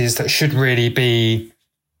spaces that should really be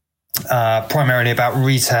primarily about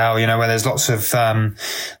retail, where there's lots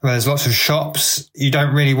of shops. You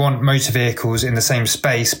don't really want motor vehicles in the same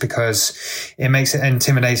space because it makes it an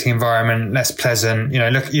intimidating environment, less pleasant. You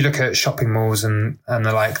look at shopping malls and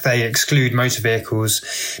the like, they exclude motor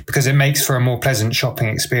vehicles because it makes for a more pleasant shopping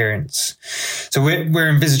experience. So we're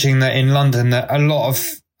envisaging that in London, that a lot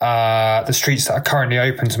of the streets that are currently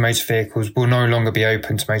open to motor vehicles will no longer be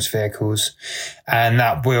open to motor vehicles, and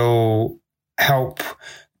that will help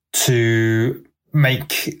to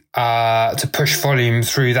push volume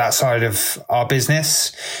through that side of our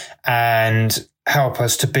business and help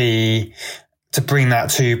us to bring that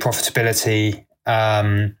to profitability.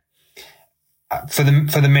 For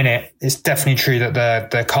the minute, it's definitely true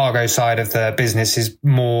that the cargo side of the business is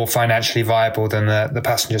more financially viable than the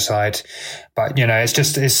passenger side. But,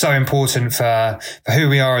 it's so important for who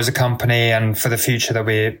we are as a company and for the future that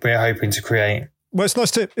we're hoping to create. Well, it's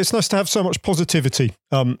nice to have so much positivity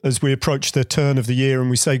as we approach the turn of the year and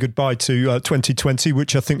we say goodbye to 2020,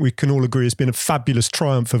 which I think we can all agree has been a fabulous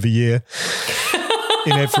triumph of a year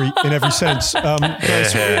in every sense.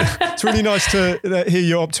 It's really nice to hear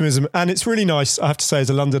your optimism, and it's really nice, I have to say, as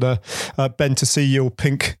a Londoner, Ben, to see your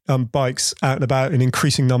pink bikes out and about in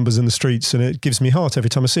increasing numbers in the streets, and it gives me heart every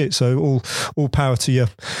time I see it. So all power to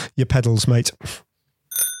your pedals, mate.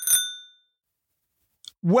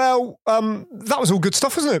 Well, that was all good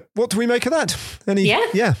stuff, wasn't it? What do we make of that?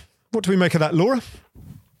 Yeah. What do we make of that, Laura?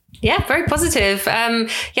 Yeah, very positive. I've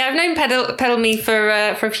known Pedal Me for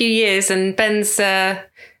a few years, and Ben's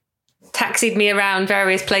taxied me around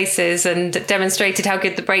various places and demonstrated how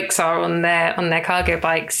good the brakes are on their cargo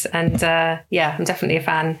bikes. And I'm definitely a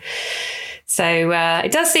fan. So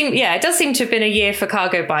it does seem to have been a year for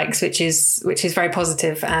cargo bikes, which is very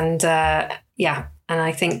positive. And and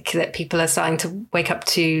I think that people are starting to wake up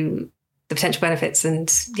to the potential benefits and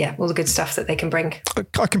all the good stuff that they can bring.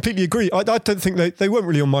 I completely agree. I don't think they weren't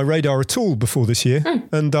really on my radar at all before this year.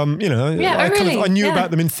 And I knew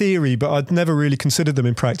about them in theory, but I'd never really considered them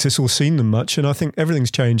in practice or seen them much. And I think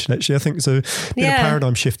everything's changed. Actually, I think it's been a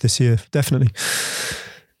paradigm shift this year, definitely.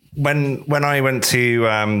 When I went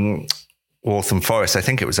to Waltham Forest, I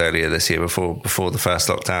think it was earlier this year before the first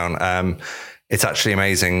lockdown. It's actually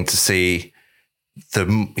amazing to see the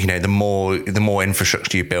more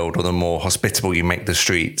infrastructure you build, or the more hospitable you make the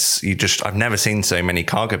streets. I've never seen so many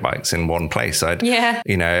cargo bikes in one place. I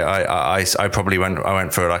probably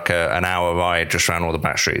went for like an hour ride just around all the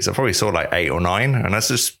back streets. I probably saw like 8 or 9, and that's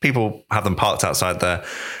just people have them parked outside their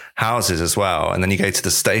houses as well. And then you go to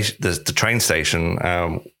the station, the train station,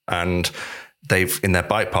 and in their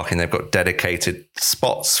bike parking, they've got dedicated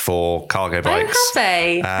spots for cargo bikes. Oh, have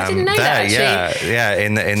they? I didn't know that, actually. Yeah,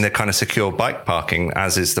 in the kind of secure bike parking,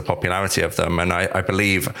 as is the popularity of them. And I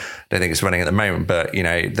believe, I don't think it's running at the moment, but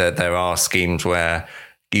there are schemes where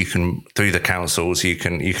you can, through the councils, you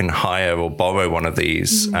can hire or borrow one of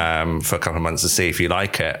these for a couple of months to see if you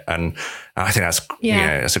like it. And I think that's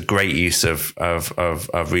it's a great use of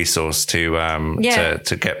resource to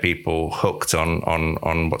get people hooked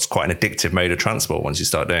on what's quite an addictive mode of transport once you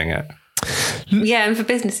start doing it. Yeah, and for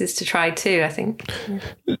businesses to try too, I think.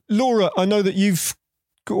 Laura, I know that you've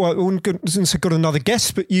got another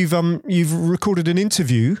guest, but you've recorded an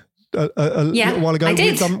interview a little while ago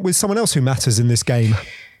with someone else who matters in this game.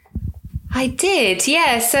 I did,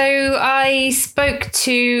 yeah. So I spoke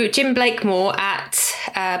to Jim Blakemore at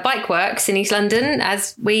Bikeworks in East London,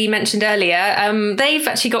 as we mentioned earlier. They've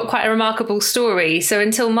actually got quite a remarkable story. So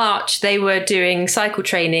until March, they were doing cycle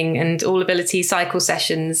training and all-ability cycle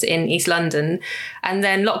sessions in East London. And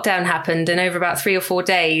then lockdown happened, and over about 3 or 4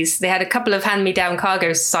 days, they had a couple of hand-me-down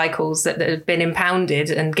cargo cycles that had been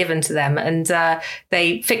impounded and given to them. And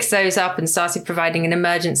they fixed those up and started providing an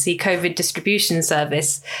emergency COVID distribution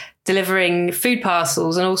service. delivering food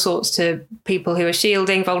parcels and all sorts to people who are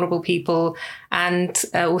shielding, vulnerable people, and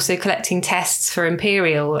also collecting tests for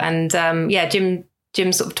Imperial. And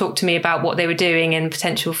Jim sort of talked to me about what they were doing and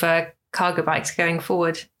potential for cargo bikes going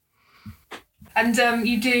forward. And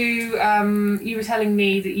you were telling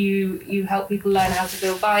me that you help people learn how to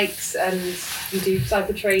build bikes, and you do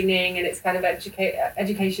cycle training, and it's kind of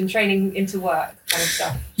education training into work kind of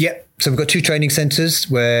stuff. Yeah. So we've got 2 training centres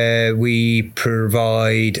where we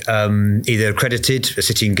provide either accredited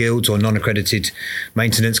City and Guilds or non-accredited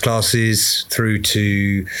maintenance classes, through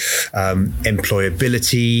to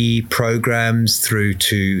employability programs, through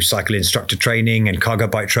to cycle instructor training and cargo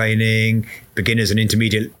bike training, beginners and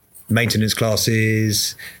intermediate maintenance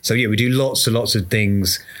classes. So yeah, we do lots and lots of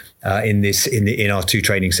things in our 2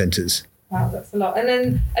 training centres. Wow, that's a lot. And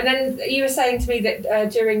then you were saying to me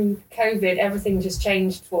that during COVID, everything just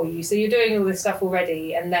changed for you. So you're doing all this stuff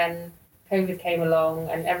already, and then COVID came along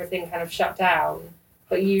and everything kind of shut down.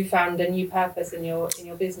 But you found a new purpose in your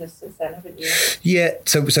business since then, haven't you? Yeah.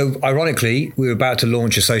 So ironically, we were about to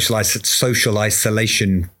launch a social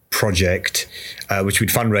isolation project, which we'd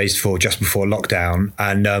fundraised for just before lockdown,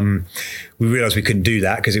 and we realised we couldn't do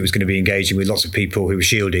that because it was going to be engaging with lots of people who were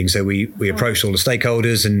shielding. So we approached all the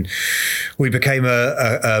stakeholders, and we became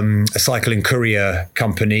a cycling courier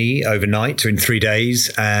company overnight, in 3 days.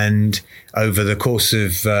 And over the course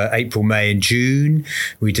of April, May and June,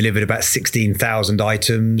 we delivered about 16,000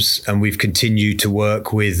 items, and we've continued to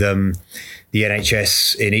work with the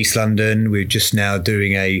NHS in East London. We're just now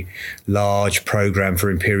doing a large programme for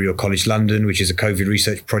Imperial College London, which is a COVID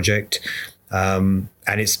research project. And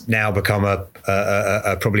it's now become a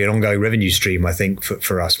probably an ongoing revenue stream, I think,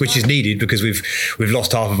 for us, which is needed because we've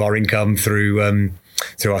lost half of our income through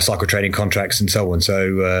our cycle training contracts and so on.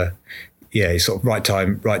 So it's sort of right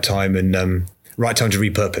time and right time to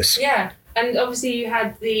repurpose. Yeah. And obviously you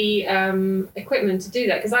had the equipment to do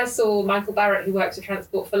that, because I saw Michael Barrett, who works for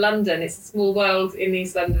Transport for London. It's a small world in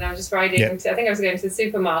East London. I was just riding, I think I was going to the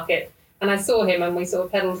supermarket, and I saw him, and we sort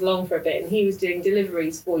of pedalled along for a bit, and he was doing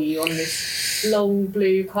deliveries for you on this long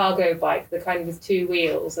blue cargo bike, the kind with 2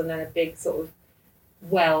 wheels and then a big sort of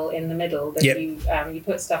well in the middle that you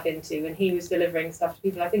put stuff into, and he was delivering stuff to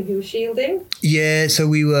people, I think, who were shielding. Yeah, so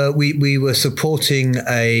we were supporting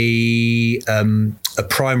a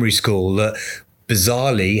primary school that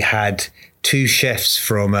bizarrely had 2 chefs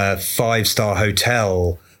from a 5-star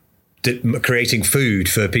hotel creating food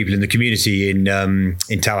for people in the community in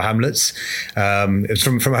Tower Hamlets. It was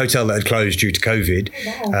from a hotel that had closed due to COVID.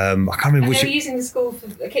 Oh, wow. I can't remember they were using the school for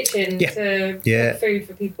a kitchen to cook food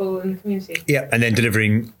for people in the community. Yeah, and then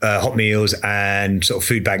delivering hot meals and sort of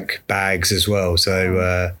food bank bags as well.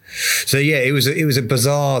 So it was a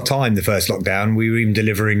bizarre time, the first lockdown. We were even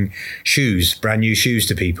delivering shoes, brand new shoes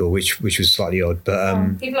to people, which was slightly odd.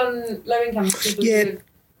 But people on low income,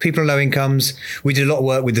 people on low incomes. We did a lot of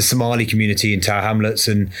work with the Somali community in Tower Hamlets,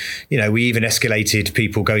 and we even escalated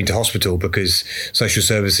people going to hospital because social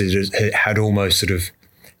services had almost sort of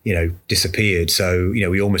disappeared. So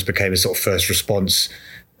we almost became a sort of first response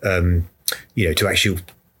to actually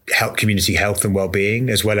help community health and well-being,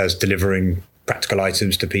 as well as delivering practical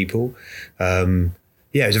items to people.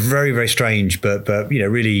 It was a very, very strange, but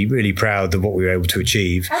really, really proud of what we were able to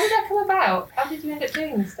achieve. How did that come about? How did you end up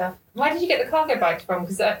doing this stuff? Where did you get the cargo bikes from?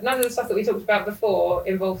 Because none of the stuff that we talked about before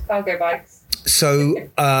involved cargo bikes. So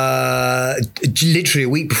literally a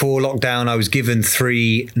week before lockdown, I was given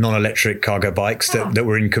 3 non-electric cargo bikes that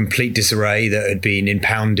were in complete disarray, that had been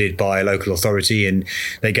impounded by a local authority, and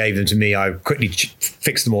they gave them to me. I quickly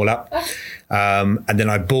fixed them all up. And then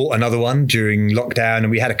I bought another one during lockdown,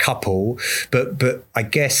 and we had a couple. But I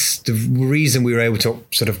guess the reason we were able to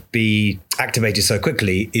sort of be activated so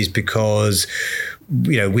quickly is because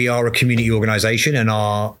we are a community organisation, and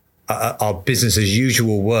our business as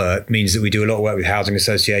usual work means that we do a lot of work with housing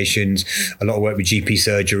associations, a lot of work with GP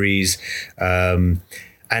surgeries,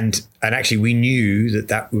 and actually we knew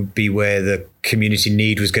that would be where the community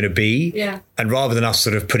need was going to be. Yeah. And rather than us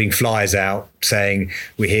sort of putting flyers out saying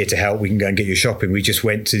we're here to help, we can go and get you shopping, we just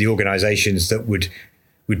went to the organisations that would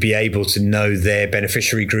be able to know their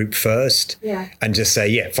beneficiary group first, and just say,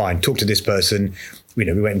 yeah, fine, talk to this person. We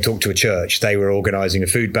went and talked to a church. They were organising a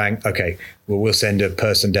food bank. Okay, well, we'll send a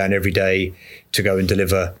person down every day to go and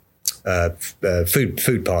deliver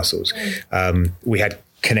food parcels. We had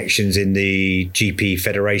connections in the GP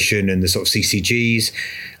Federation and the sort of CCGs,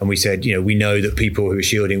 and we said, we know that people who are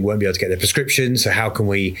shielding won't be able to get their prescriptions. So how can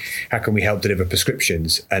we help deliver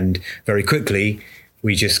prescriptions? And very quickly,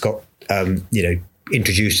 we just got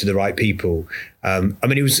introduced to the right people.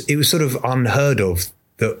 It was sort of unheard of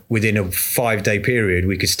that within a 5-day period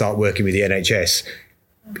we could start working with the NHS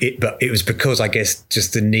But it was because, I guess,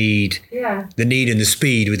 just the need and the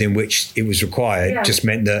speed within which it was required just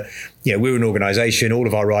meant that, we're an organisation. All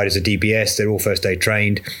of our riders are DBS. They're all first aid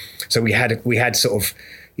trained. So we had sort of,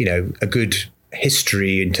 a good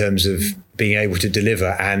history in terms of being able to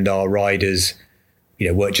deliver, and our riders,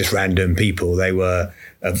 weren't just random people. They were,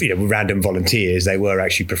 random volunteers. They were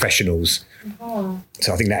actually professionals.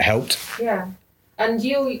 So I think that helped. Yeah. And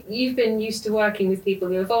you've been used to working with people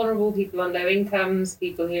who are vulnerable, people on low incomes,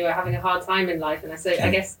 people who are having a hard time in life. And so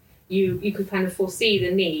I guess you could kind of foresee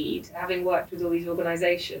the need, having worked with all these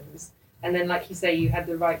organisations. And then, like you say, you had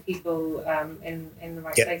the right people in the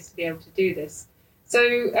right place to be able to do this.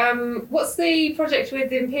 So what's the project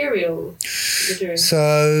with Imperial you're doing?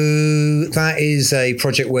 So that is a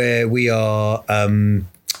project where we are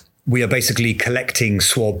basically collecting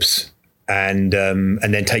swabs and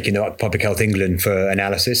then taking them up to Public Health England for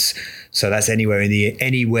analysis. So that's anywhere in the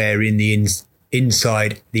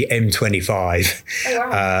inside the M25. Oh,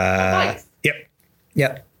 wow.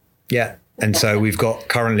 Yep. And so we've got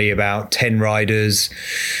currently about 10 to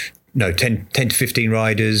 15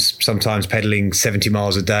 riders, sometimes pedalling 70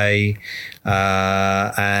 miles a day.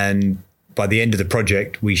 And by the end of the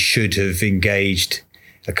project, we should have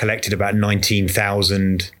collected about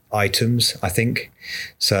 19,000 items, I think.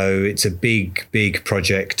 So it's a big, big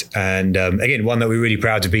project. And again, one that we're really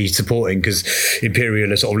proud to be supporting, because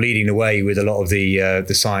Imperial are sort of leading the way with a lot of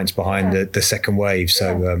the science behind the second wave.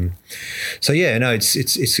 So, it's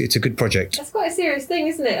a good project. That's quite a serious thing,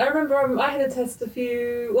 isn't it? I remember I had a test I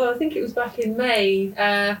think it was back in May.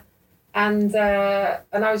 And I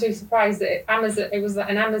was really surprised that it was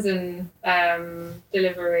an Amazon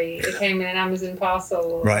delivery. It came in an Amazon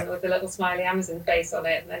parcel with a little smiley Amazon face on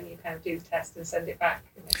it, and then you kind of do the test and send it back.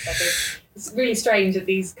 It's really strange that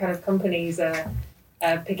these kind of companies are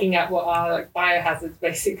picking up what are like biohazards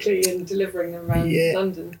basically and delivering them around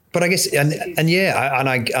London. But I guess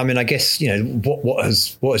I guess what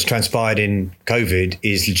has transpired in COVID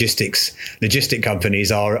is logistic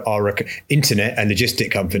companies are internet and logistic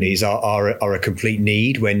companies are a complete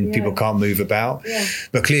need when people can't move about.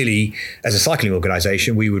 But clearly, as a cycling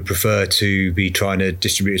organisation, we would prefer to be trying to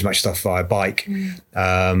distribute as much stuff via bike.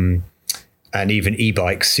 And even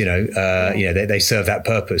e-bikes, they serve that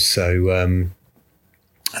purpose. So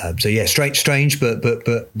strange, but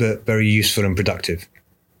very useful and productive.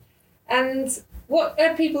 And what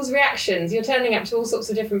are people's reactions? You're turning up to all sorts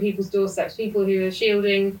of different people's doorsteps. People who are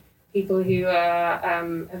shielding, people who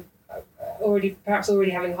are already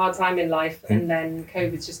having a hard time in life, and then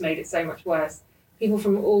COVID's just made it so much worse. People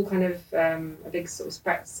from all kind of a big sort of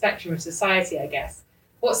spectrum of society, I guess.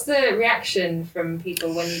 What's the reaction from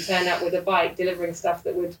people when you turn up with a bike delivering stuff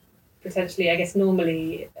that would potentially, I guess,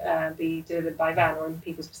 normally be delivered by van, or in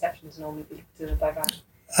people's perceptions normally be delivered by van?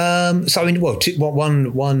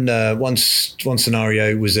 One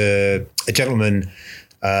scenario was a gentleman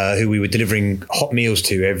who we were delivering hot meals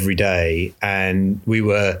to every day, and he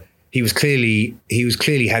was clearly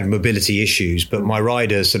had mobility issues, but my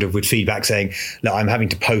rider sort of would feedback saying, "Look, I'm having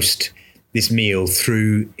to post this meal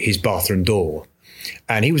through his bathroom door."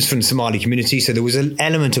 And he was from the Somali community, so there was an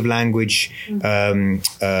element of language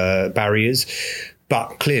barriers.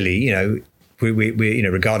 But clearly, we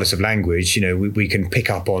regardless of language, we can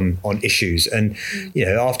pick up on issues. And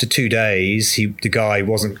after 2 days, the guy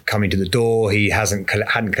wasn't coming to the door. He hadn't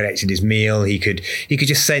collected his meal. He could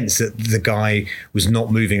just sense that the guy was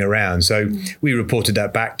not moving around. So we reported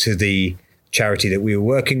that back to the charity that we were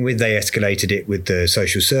working with. They escalated it with the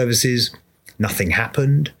social services. Nothing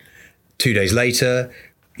happened. 2 days later,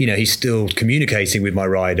 he's still communicating with my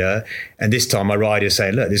rider, and this time my rider is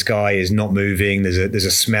saying, "Look, this guy is not moving. There's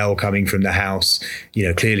a smell coming from the house.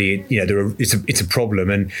 Clearly, it's a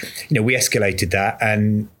problem." And we escalated that,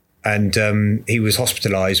 and he was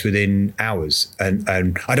hospitalised within hours. And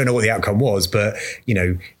I don't know what the outcome was, but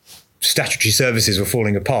statutory services were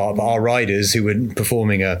falling apart. But our riders, who were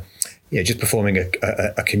performing a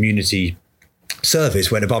community service,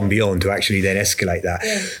 went above and beyond to actually then escalate that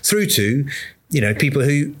through to people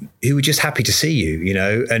who were just happy to see you,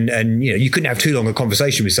 and you couldn't have too long a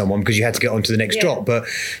conversation with someone because you had to get on to the next drop. But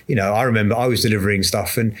I remember I was delivering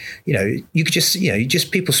stuff, and you could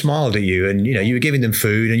just people smiled at you, and you were giving them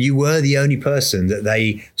food, and you were the only person that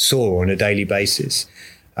they saw on a daily basis.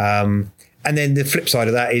 And then the flip side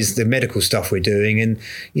of that is the medical stuff we're doing, and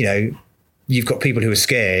you've got people who are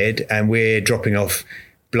scared, and we're dropping off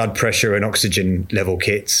blood pressure and oxygen level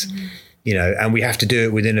kits, and we have to do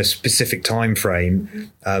it within a specific time frame.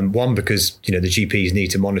 One, because the GPs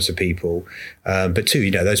need to monitor people, but two,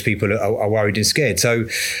 those people are worried and scared. So,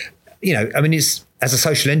 it's as a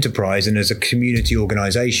social enterprise and as a community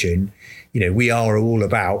organisation, we are all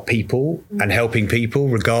about people and helping people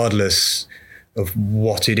regardless of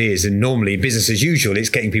what it is. And normally business as usual, it's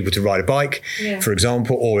getting people to ride a bike, for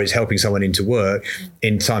example, or it's helping someone into work.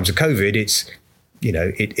 In times of COVID, it's,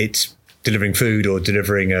 it's delivering food or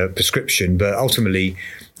delivering a prescription, but ultimately,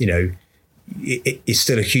 it's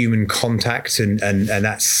still a human contact, and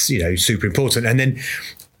that's, super important. And then,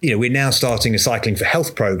 we're now starting a Cycling for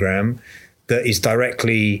Health program that is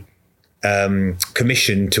directly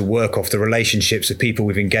commissioned to work off the relationships of people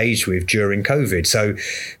we've engaged with during COVID. So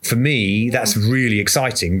for me, that's really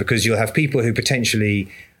exciting, because you'll have people who potentially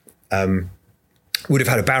would have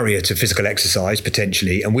had a barrier to physical exercise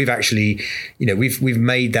potentially. And we've actually, we've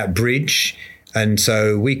made that bridge. And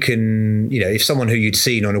so we can, if someone who you'd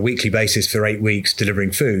seen on a weekly basis for 8 weeks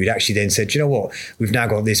delivering food actually then said, you know what, we've now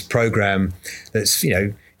got this program that's,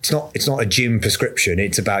 it's not a gym prescription.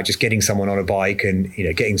 It's about just getting someone on a bike and,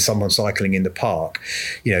 getting someone cycling in the park.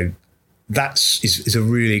 That's a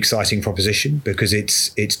really exciting proposition, because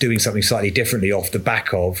it's doing something slightly differently off the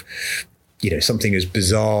back of, something as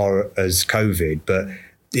bizarre as COVID. But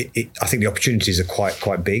I think the opportunities are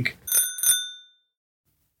quite big.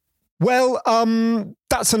 Well,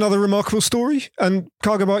 that's another remarkable story, and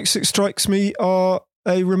cargo bikes, it strikes me, are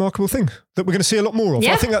a remarkable thing that we're going to see a lot more of.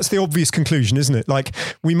 I think that's the obvious conclusion, isn't it? Like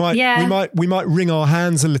we might wring our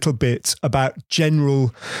hands a little bit about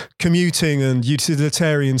general commuting and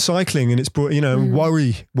utilitarian cycling, and it's brought,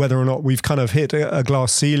 worry whether or not we've kind of hit a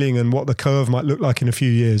glass ceiling and what the curve might look like in a few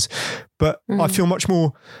years. But I feel much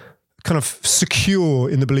more kind of secure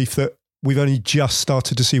in the belief that we've only just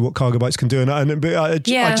started to see what cargo bikes can do. And I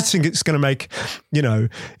just think it's going to make,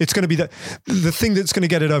 it's going to be the thing that's going to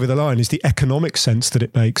get it over the line is the economic sense that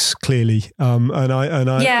it makes, clearly.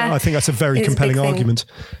 I think that's a very compelling argument.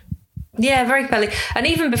 Yeah, very compelling. And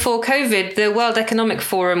even before COVID, the World Economic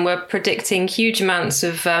Forum were predicting huge amounts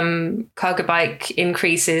of cargo bike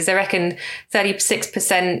increases. They reckon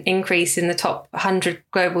 36% increase in the top 100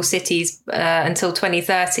 global cities until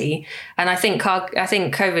 2030. And I think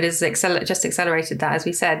COVID has just accelerated that, as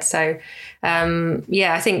we said. So,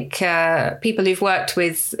 I think people who've worked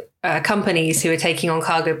with companies who are taking on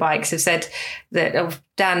cargo bikes have said that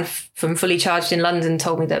Dan from Fully Charged in London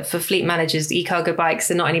told me that for fleet managers, e-cargo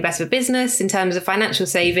bikes are not any better for business in terms of financial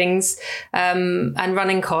savings and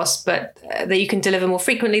running costs, but that you can deliver more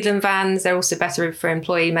frequently than vans. They're also better for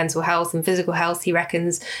employee mental health and physical health, he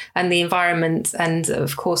reckons, and the environment. And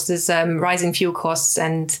of course, there's rising fuel costs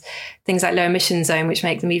and things like low emission zone, which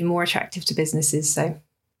make them even more attractive to businesses. So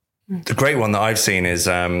the great one that I've seen is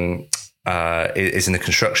in the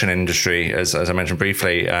construction industry, as I mentioned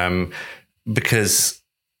briefly, because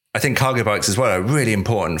I think cargo bikes as well are really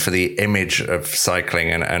important for the image of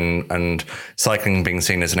cycling and cycling being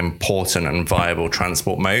seen as an important and viable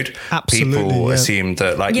transport mode. Absolutely, people assume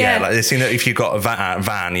that, they assume that if you've got a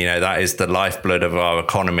van, that is the lifeblood of our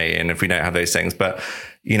economy, and if we don't have those things, but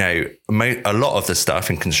a lot of the stuff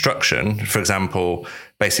in construction, for example,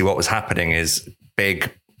 basically what was happening is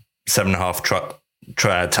big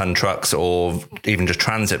 7.5 ton trucks or even just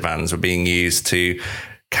transit vans were being used to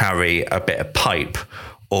carry a bit of pipe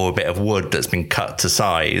or a bit of wood that's been cut to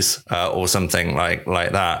size or something like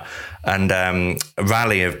that. And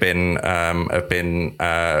Raleigh have been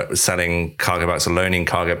selling cargo bikes or loaning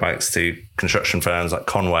cargo bikes to construction firms like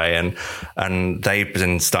Conway, and they've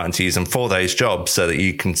been starting to use them for those jobs so that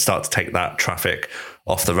you can start to take that traffic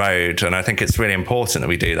off the road. And I think it's really important that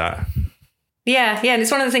we do that. Yeah, and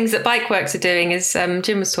it's one of the things that Bikeworks are doing, as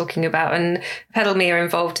Jim was talking about, and PedalMe are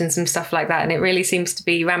involved in some stuff like that, and it really seems to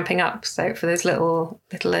be ramping up. So for those little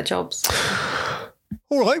jobs.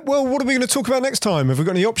 All right. Well, what are we going to talk about next time? Have we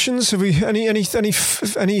got any options? Have we anything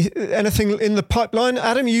in the pipeline?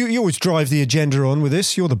 Adam, you always drive the agenda on with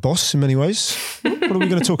this. You're the boss in many ways. What are we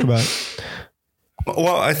going to talk about?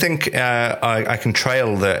 Well, I think I can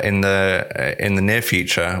trail that in the near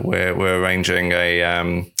future. We're arranging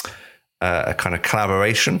a kind of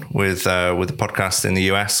collaboration with a podcast in the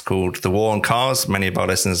US called The War on Cars. Many of our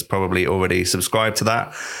listeners probably already subscribe to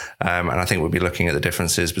that. And I think we'll be looking at the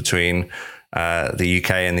differences between the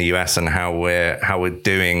UK and the US and how we're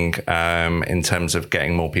doing in terms of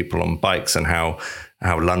getting more people on bikes, and how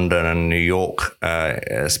London and New York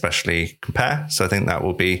especially compare. So I think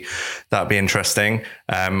that'll be interesting.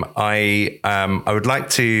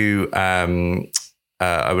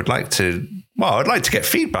 I'd like to get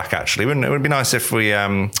feedback, actually. It would be nice if we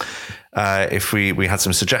had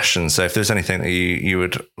some suggestions. So if there's anything that you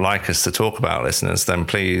would like us to talk about, listeners, then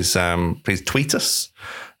please tweet us.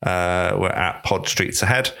 We're at Pod Streets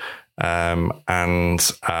Ahead, and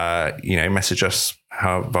message us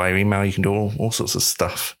via email. You can do all sorts of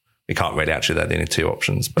stuff. You can't really, actually. They're the only two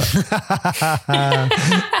options. But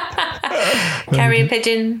Carrier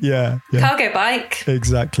pigeon. Yeah. Cargo bike.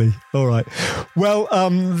 Exactly. All right. Well,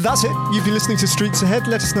 that's it. You've been listening to Streets Ahead.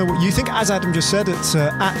 Let us know what you think. As Adam just said, it's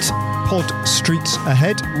at Pod Streets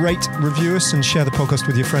Ahead. Rate, review us, and share the podcast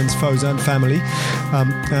with your friends, foes, and family.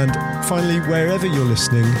 And finally, wherever you're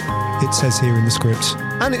listening, it says here in the script,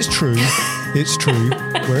 and it's true,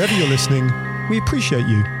 wherever you're listening, we appreciate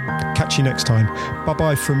you. Catch you next time.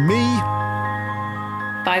 Bye-bye from me.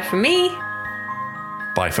 Bye from me.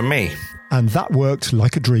 Bye from me. And that worked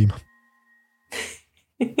like a dream.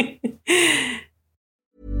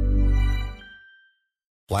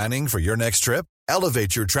 Planning for your next trip?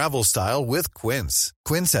 Elevate your travel style with Quince.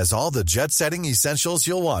 Quince has all the jet-setting essentials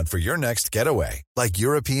you'll want for your next getaway, like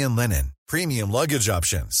European linen, premium luggage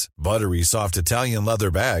options, buttery soft Italian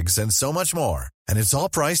leather bags, and so much more. And it's all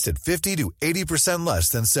priced at 50 to 80% less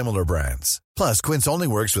than similar brands. Plus, Quince only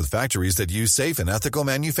works with factories that use safe and ethical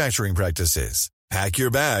manufacturing practices. Pack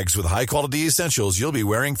your bags with high-quality essentials you'll be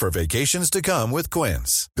wearing for vacations to come with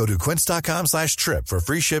Quince. Go to quince.com/trip for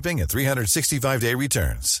free shipping and 365-day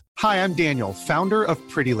returns. Hi, I'm Daniel, founder of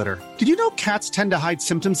Pretty Litter. Did you know cats tend to hide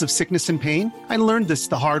symptoms of sickness and pain? I learned this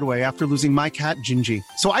the hard way after losing my cat, Gingy.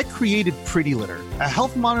 So I created Pretty Litter, a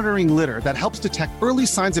health monitoring litter that helps detect early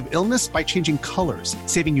signs of illness by changing colors,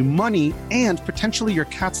 saving you money and potentially your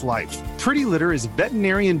cat's life. Pretty Litter is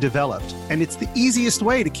veterinarian developed, and it's the easiest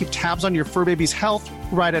way to keep tabs on your fur baby's health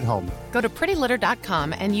right at home. Go to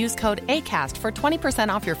prettylitter.com and use code ACAST for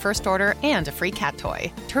 20% off your first order and a free cat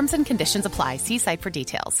toy. Terms and conditions apply. See site for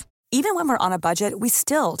details. Even when we're on a budget, we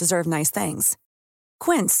still deserve nice things.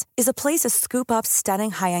 Quince is a place to scoop up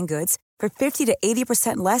stunning high-end goods for 50 to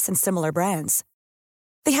 80% less than similar brands.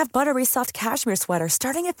 They have buttery soft cashmere sweaters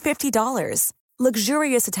starting at $50,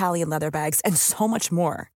 luxurious Italian leather bags, and so much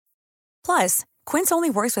more. Plus, Quince only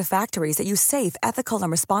works with factories that use safe, ethical, and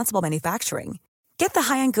responsible manufacturing. Get the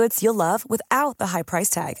high-end goods you'll love without the high price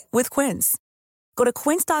tag with Quince. Go to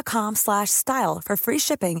quince.com/style for free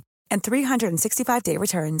shipping and 365-day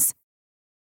returns.